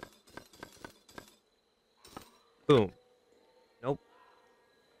 Okay. Boom. Nope.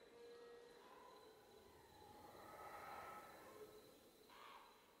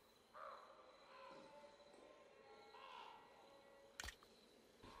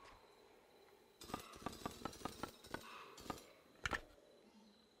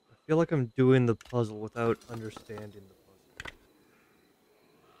 I feel like I'm doing the puzzle without understanding the puzzle.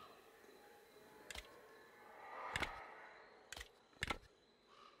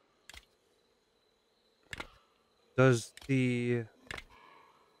 Does the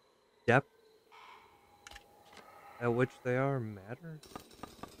depth at which they are matter?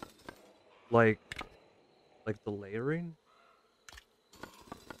 Like the layering?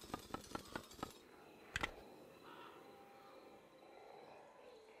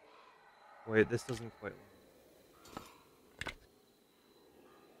 Wait, this doesn't quite work.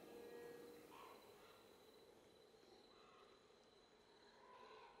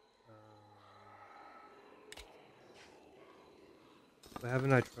 Why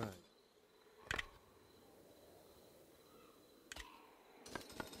haven't I tried?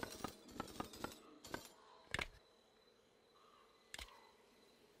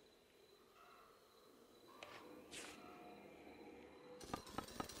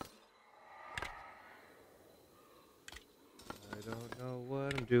 I don't know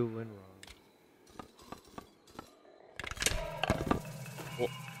what I'm doing wrong. Well,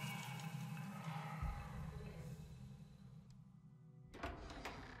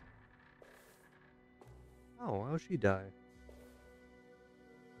 oh, how'd she die?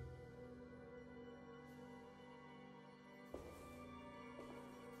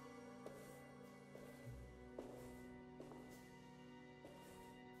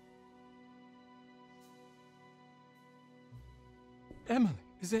 Emily,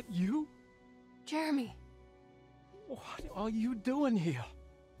 is that you? Jeremy. What are you doing here?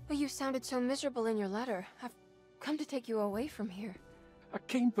 Well, you sounded so miserable in your letter. I've come to take you away from here. I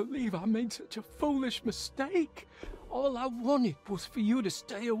can't believe I made such a foolish mistake. All I wanted was for you to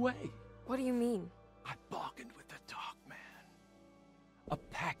stay away. What do you mean? I bargained with the Dark Man. A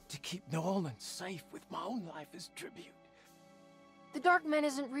pact to keep New Orleans safe with my own life as tribute. The Dark Man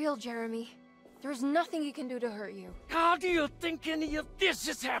isn't real, Jeremy. There is nothing he can do to hurt you. How do you think any of this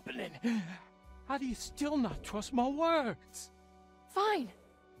is happening? How do you still not trust my words? Fine.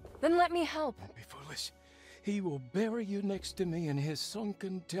 Then let me help. Don't be foolish. He will bury you next to me in his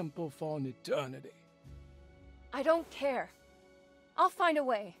sunken temple for an eternity. I don't care. I'll find a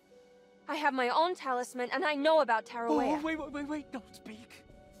way. I have my own talisman, and I know about Tarawea. Oh, wait, don't speak.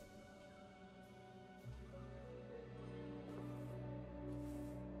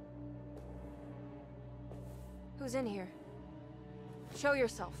 Who's in here? Show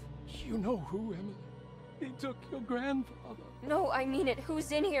yourself. You know who, Emily. He took your grandfather. No, I mean it.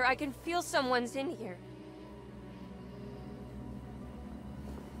 Who's in here? I can feel someone's in here.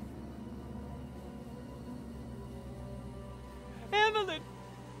 Emily!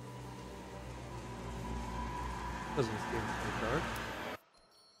 Doesn't seem so dark.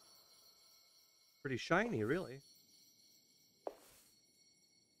 Pretty shiny, really.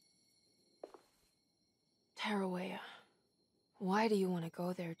 Tarawea. Why do you want to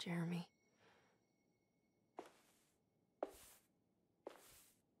go there, Jeremy?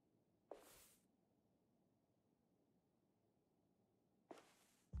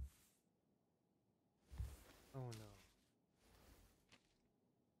 Oh,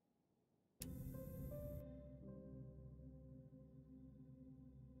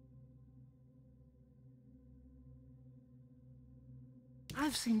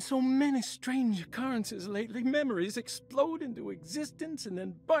 I've seen so many strange occurrences lately. Memories explode into existence and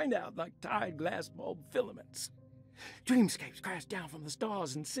then burn out like tired glass bulb filaments. Dreamscapes crash down from the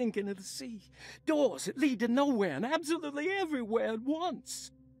stars and sink into the sea. Doors that lead to nowhere and absolutely everywhere at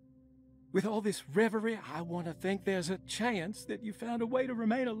once. With all this reverie, I want to think there's a chance that you found a way to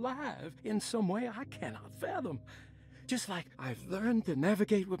remain alive in some way I cannot fathom. Just like I've learned to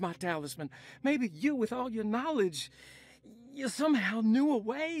navigate with my talisman, maybe you, with all your knowledge, you somehow knew a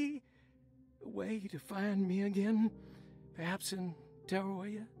way to find me again, perhaps in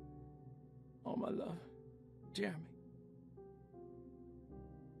Tarawaya. Oh, my love, Jeremy.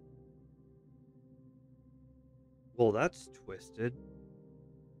 Well, that's twisted.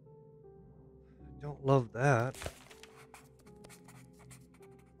 I don't love that.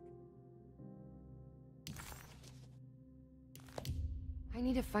 I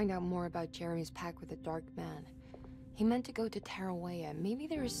need to find out more about Jeremy's pact with the Dark Man. He meant to go to Tarawaya. Maybe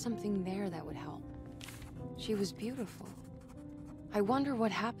there is something there that would help. She was beautiful. I wonder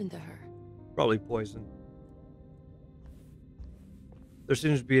what happened to her. Probably poison. There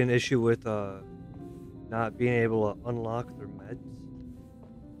seems to be an issue with not being able to unlock their meds.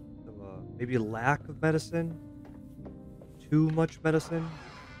 Maybe lack of medicine. Too much medicine.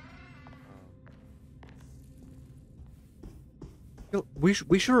 We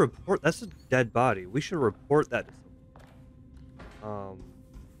should report. That's a dead body. We should report that to someone.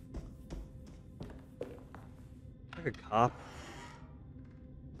 Like a cop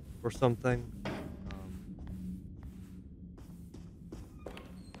or something.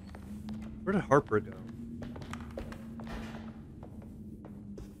 Where did Harper go?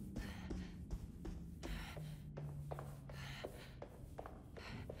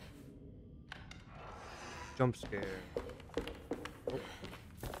 Jump scare. Oh.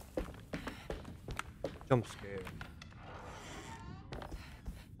 Jump scare.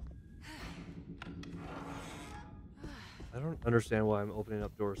 I don't understand why I'm opening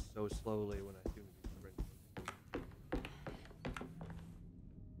up doors so slowly when I do sprinting.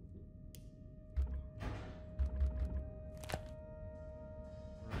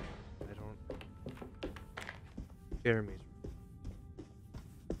 I don't. Jeremy's.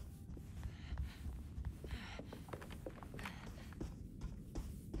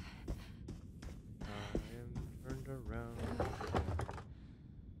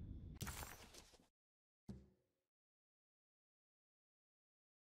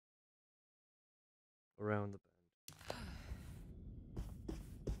 Around the bend.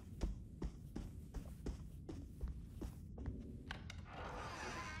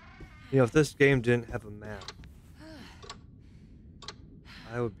 You know, if this game didn't have a map,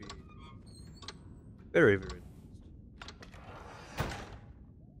 I would be very, very lost.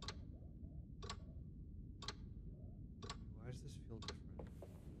 Why does this feel different?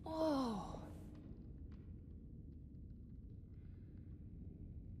 Oh.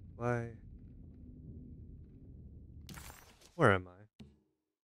 Why? Where am I?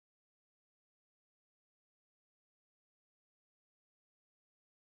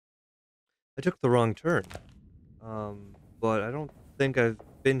 I took the wrong turn. But I don't think I've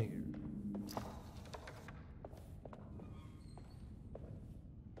been here.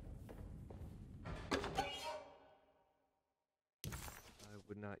 I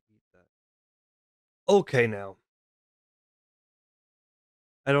would not eat that. Okay, now.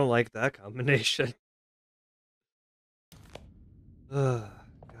 I don't like that combination. Ugh,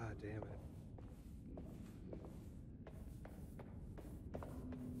 God damn it.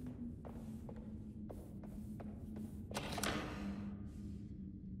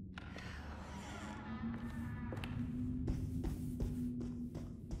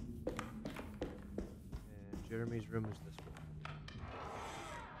 And Jeremy's room is this one.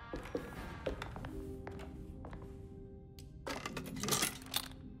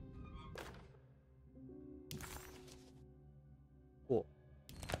 Cool.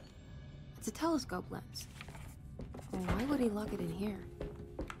 It's a telescope lens. Why would he lock it in here?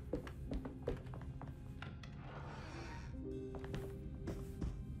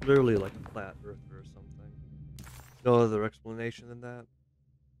 Literally like a flat earther or something. No other explanation than that. I'm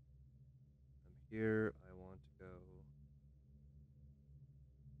here. I want to go.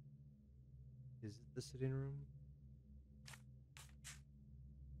 Is it the sitting room?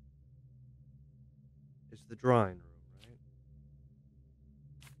 It's the drawing room, right?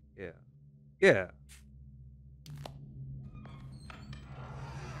 Yeah. Yeah.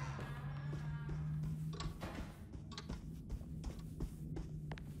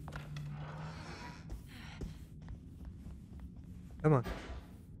 Come on.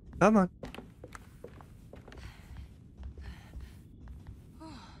 Come on.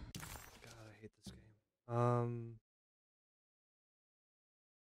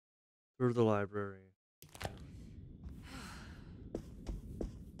 Through the library.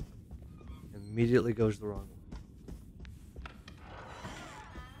 Immediately goes the wrong way.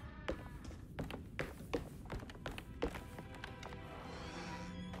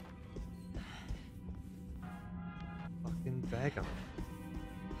 Fucking bag on.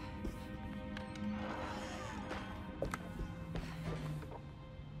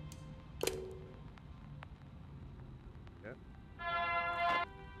 Yep.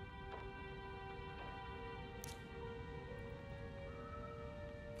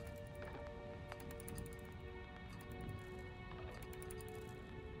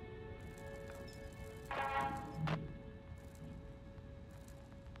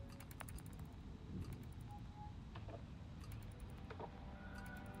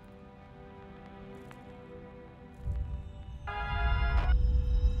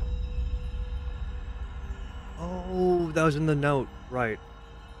 Oh, that was in the note. Right.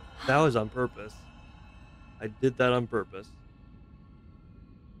 That was on purpose. I did that on purpose.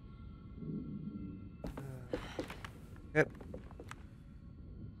 Yep.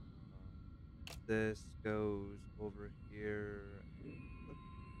 This goes over here. And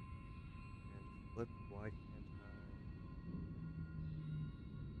flip. Why can't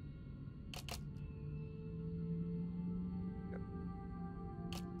I? Yep.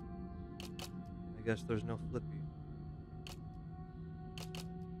 I guess there's no flippy.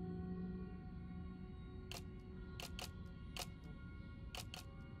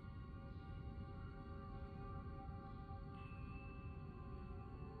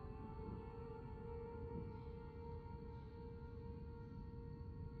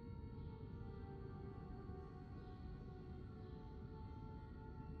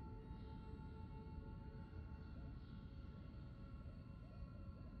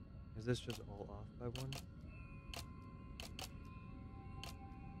 Is this just all off by one?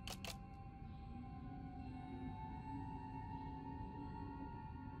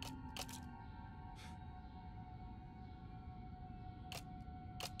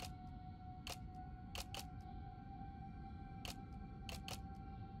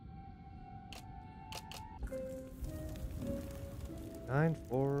 Nine,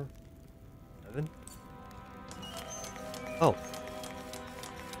 4, 7. Oh.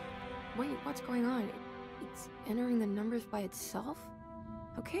 Wait, what's going on? It's entering the numbers by itself?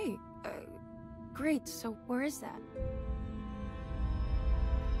 Okay, great, so where is that?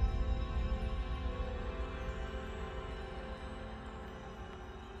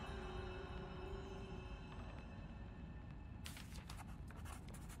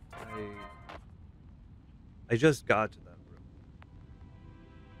 I just got to that room.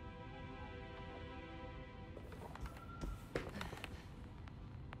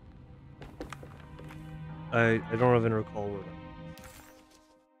 I don't even recall where that was.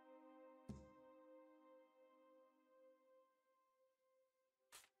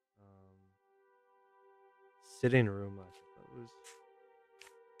 Sitting room, I think that was.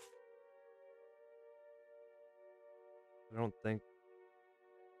 I don't think.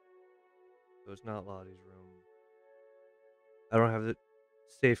 So it's not Lottie's room. I don't have the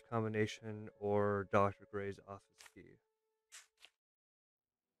safe combination or Dr. Gray's office key.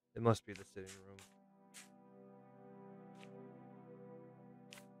 It must be the sitting room.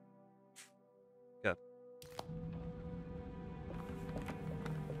 Yeah.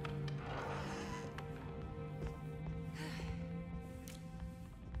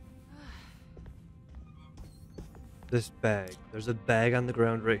 This bag. There's a bag on the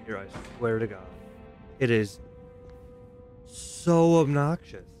ground right here, I swear to God. It is so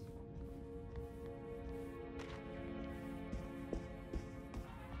obnoxious.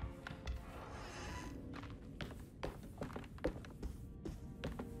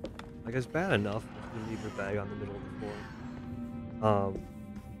 Like, it's bad enough if you leave your bag on the middle of the floor.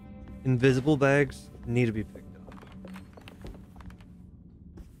 Invisible bags need to be picked up.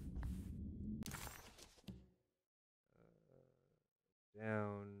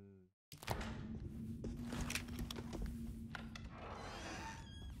 Down.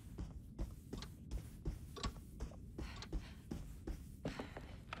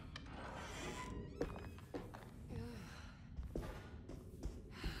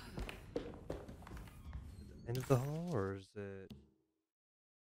 End of the hall, or is it?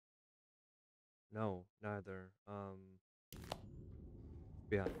 No, neither.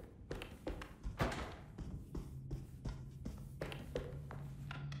 Behind.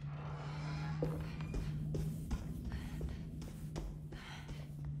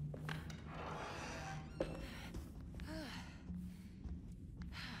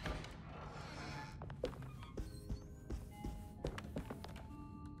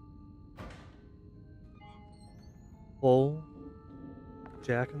 pull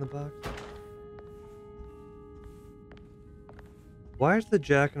Jack in the Box? Why is the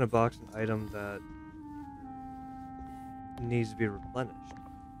Jack in the Box an item that needs to be replenished?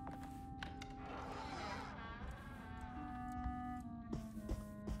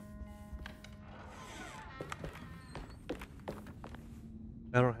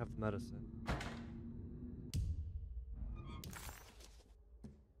 I don't have the medicine.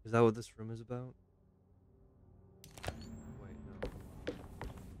 Is that what this room is about? Wait, no.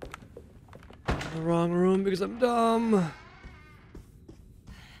 I'm in the wrong room because I'm dumb.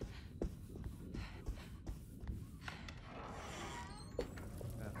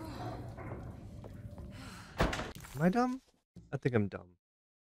 Am I dumb? I think I'm dumb.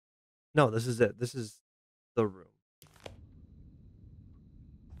 No, this is it. This is the room.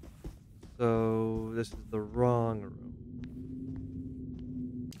 So, this is the wrong room.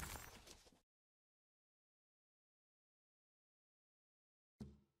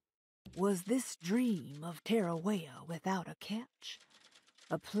 Was this dream of Tarawea without a catch?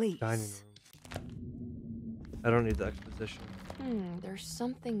 A place? Dining room. I don't need the exposition. There's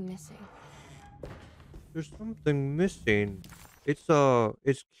something missing. There's something missing. It's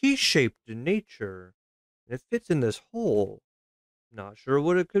key-shaped in nature. And it fits in this hole. Not sure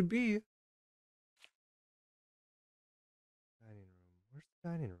what it could be. Dining room. Where's the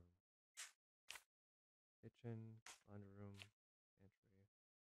dining room? Kitchen, laundry room, pantry.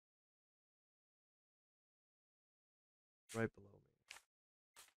 Right below me.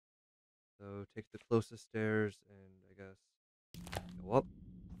 So take the closest stairs and I guess go up.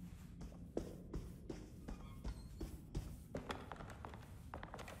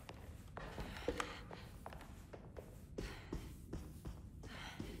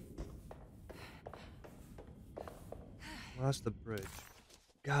 Well, that's the bridge.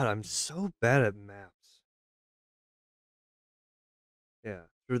 God, I'm so bad at maps. Yeah,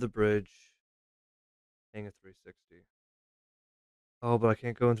 through the bridge. Hang a 360. Oh, but I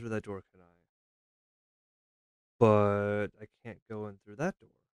can't go in through that door, can I? But I can't go in through that door.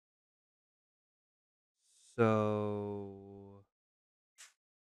 So...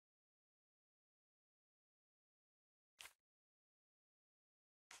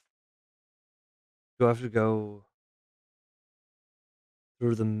 do I have to go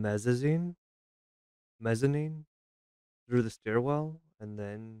through the mezzanine? Mezzanine? Through the stairwell? And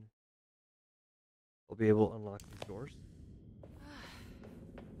then I'll be able to unlock these doors?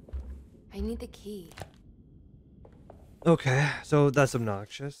 I need the key. Okay, so that's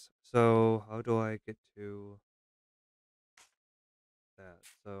obnoxious. So how do I get to that?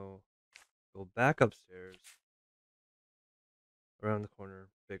 So go back upstairs, around the corner,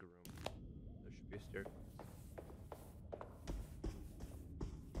 big room. There should be a staircase.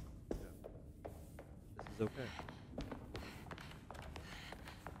 Yeah, this is okay.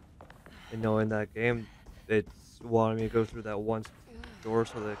 And knowing that game, it's wanting me to go through that one specific door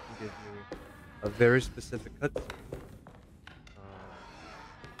so that it can give me a very specific cutscene.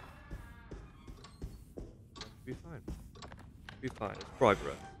 That should be fine. Be fine. It's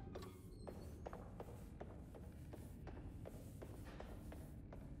progress.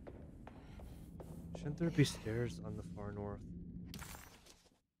 Shouldn't there be stairs on the far north?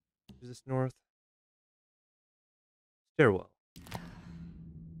 Is this north? Stairwell.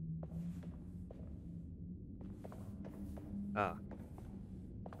 Ah.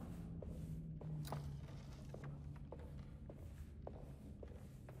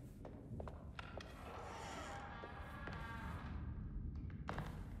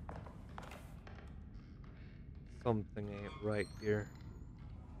 Something ain't right here.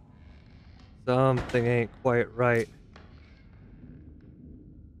 Something ain't quite right.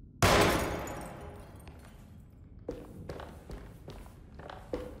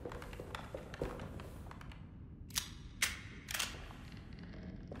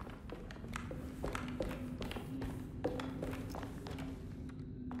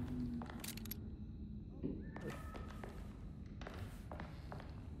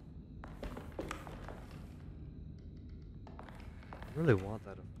 I really want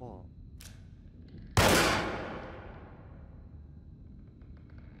that to fall.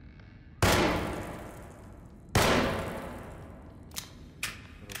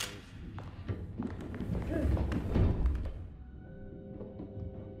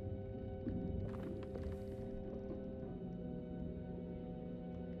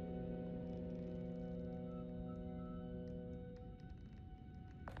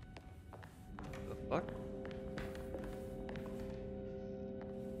 The fuck?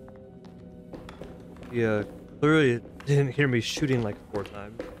 Yeah, clearly didn't hear me shooting like 4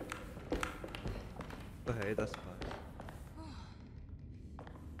 times. But hey, that's fine.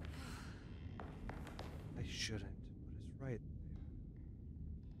 right.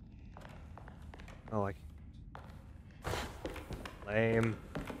 Oh, I can't. Lame.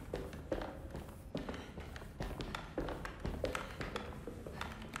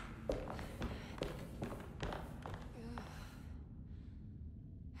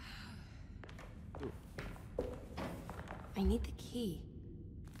 I need the key.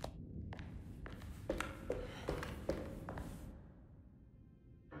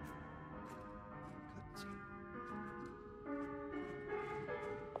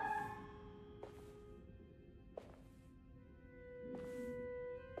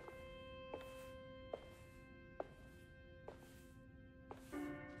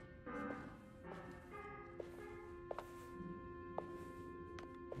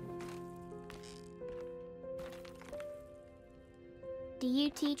 Do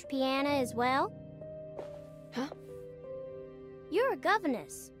you teach piano as well? Huh? You're a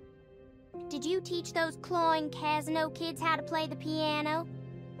governess. Did you teach those cloying Casino kids how to play the piano?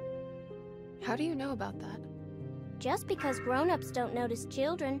 How do you know about that? Just because grown-ups don't notice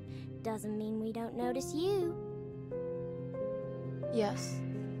children doesn't mean we don't notice you. Yes.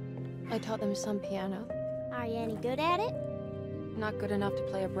 I taught them some piano. Are you any good at it? Not good enough to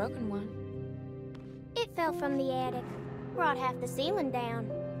play a broken one. It fell from the attic. Brought half the ceiling down.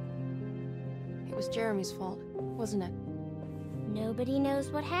 It was Jeremy's fault, wasn't it? Nobody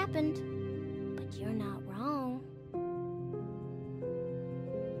knows what happened, but you're not wrong.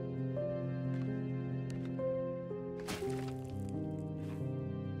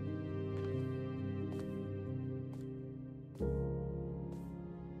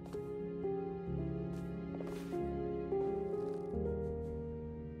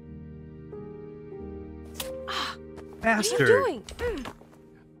 Bastard! What are you doing?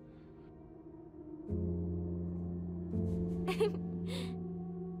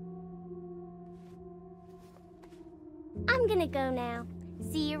 I'm gonna go now.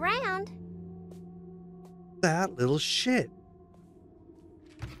 See you around. That little shit.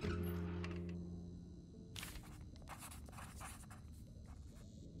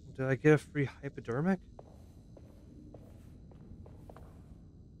 Did I get a free hypodermic?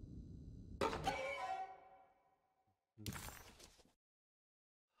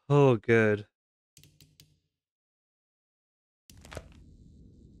 Oh, good.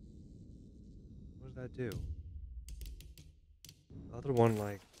 What did that do? The other one,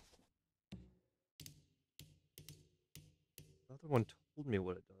 like... The other one told me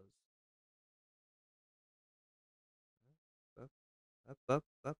what it does. Up.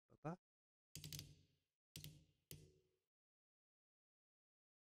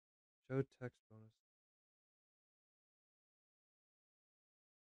 Show text bonus.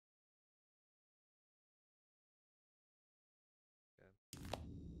 Okay.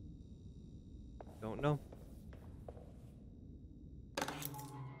 Don't know.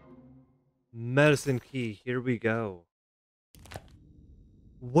 Medicine key. Here we go.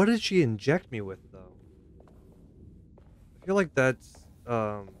 What did she inject me with, though? I feel like that's,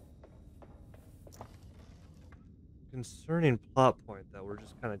 concerning plot point that we're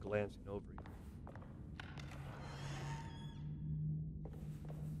just kind of glancing over here.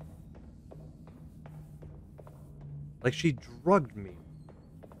 Like she drugged me.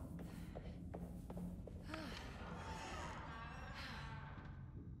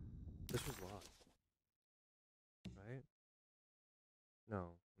 This was lost. Right?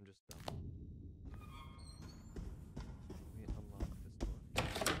 No, I'm just dumb. Let me unlock this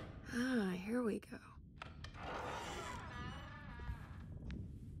door. Ah, here we go.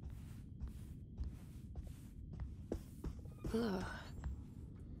 Ugh.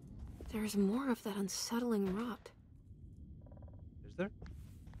 There's more of that unsettling rot. Is there?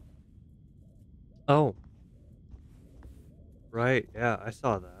 Oh. Right, yeah, I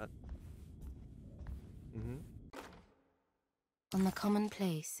saw that. Mm-hmm. On the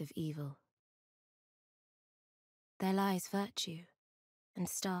commonplace of evil, there lies virtue and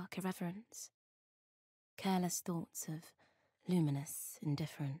stark irreverence, careless thoughts of luminous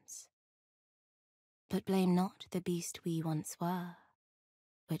indifference. But blame not the beast we once were,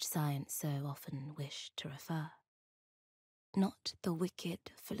 which science so often wished to refer. Not the wicked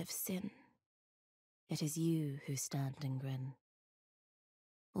full of sin, it is you who stand and grin.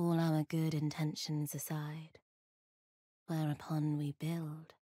 All our good intentions aside, whereupon we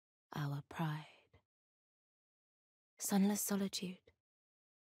build our pride. Sunless solitude,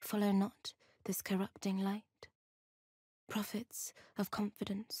 follow not this corrupting light. Prophets of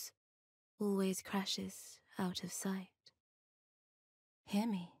confidence always crashes out of sight. Hear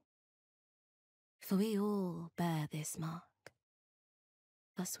me, for we all bear this mark.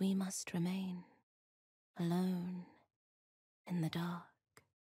 Thus we must remain alone in the dark.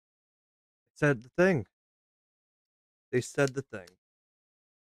 Said the thing. They said the thing.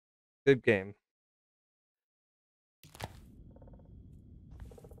 Good game.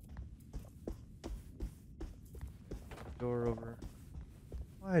 Door over.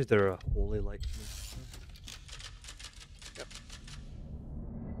 Why is there a holy light coming from? Yep.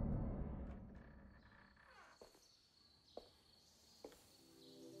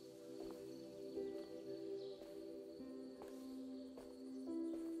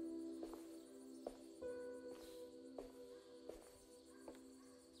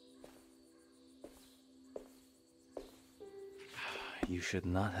 You should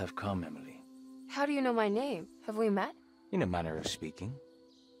not have come, Emily. How do you know my name? Have we met? In a manner of speaking.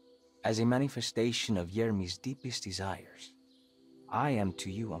 As a manifestation of Yermi's deepest desires, I am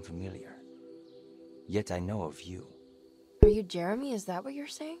to you unfamiliar. Yet I know of you. Are you Jeremy? Is that what you're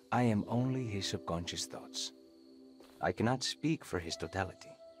saying? I am only his subconscious thoughts. I cannot speak for his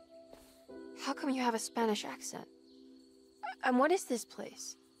totality. How come you have a Spanish accent? And what is this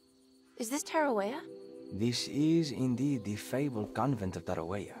place? Is this Tarawea? This is indeed the fabled convent of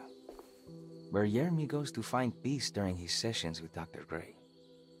Tarawea, where Yermi goes to find peace during his sessions with Dr. Gray.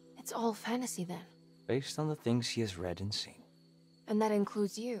 It's all fantasy then. Based on the things he has read and seen. And that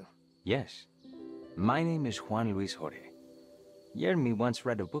includes you. Yes. My name is Juan Luis Jorge. Yermi once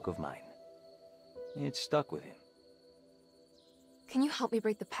read a book of mine. It stuck with him. Can you help me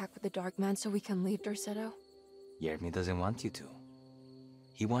break the pact with the Dark Man so we can leave Derceto? Yermi doesn't want you to.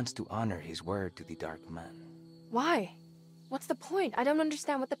 He wants to honor his word to the Dark Man. Why? What's the point? I don't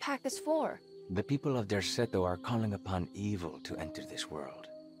understand what the pact is for. The people of Derceto are calling upon evil to enter this world.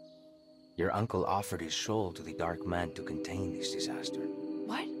 Your uncle offered his soul to the Dark Man to contain this disaster.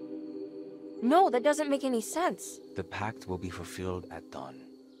 What? No, that doesn't make any sense. The pact will be fulfilled at dawn.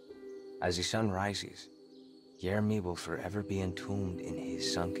 As the sun rises, Yermi will forever be entombed in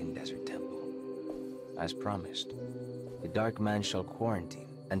his sunken desert temple. As promised, the Dark Man shall quarantine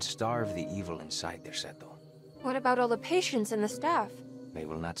and starve the evil inside Derceto. What about all the patients and the staff? They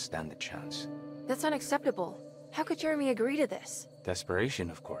will not stand a chance. That's unacceptable. How could Jeremy agree to this? Desperation,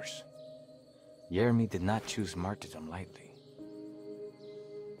 of course. Yermi did not choose martyrdom lightly.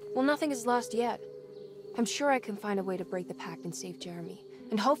 Well, nothing is lost yet. I'm sure I can find a way to break the pact and save Jeremy.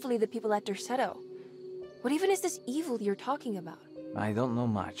 And hopefully the people at Derceto. What even is this evil you're talking about? I don't know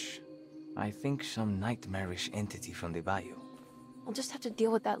much. I think some nightmarish entity from the bayou. I'll just have to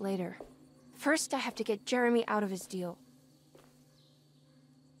deal with that later. First, I have to get Jeremy out of his deal.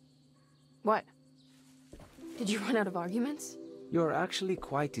 What? Did you run out of arguments? You're actually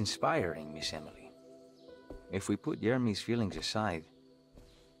quite inspiring, Miss Emily. If we put Yermi's feelings aside,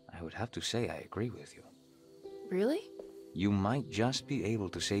 I would have to say I agree with you. Really? You might just be able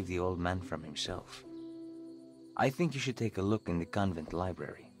to save the old man from himself. I think you should take a look in the convent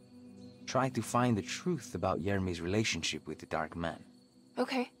library. Try to find the truth about Yermi's relationship with the Dark Man.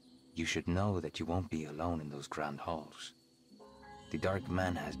 Okay. You should know that you won't be alone in those grand halls. The Dark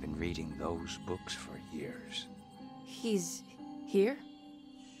Man has been reading those books for years. He's here?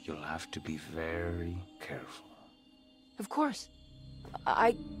 You'll have to be very careful. Of course.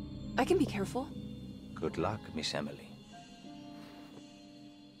 I can be careful. Good luck, Miss Emily.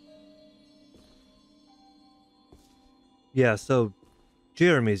 Yeah, so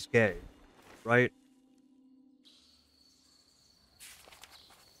Jeremy's gay, right?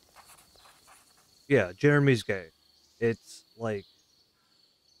 Yeah, Jeremy's gay. It's like,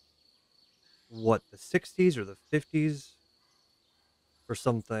 what, the 60s or the 50s? Or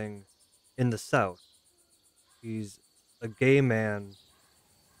something in the South. He's a gay man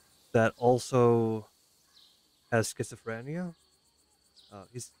that also has schizophrenia.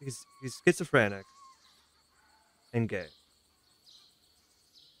 He's schizophrenic and gay.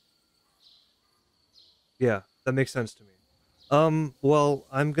 Yeah, that makes sense to me. Well,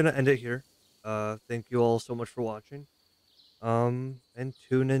 I'm gonna end it here. Thank you all so much for watching. And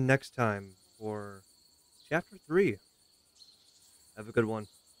tune in next time for Chapter 3. Have a good one.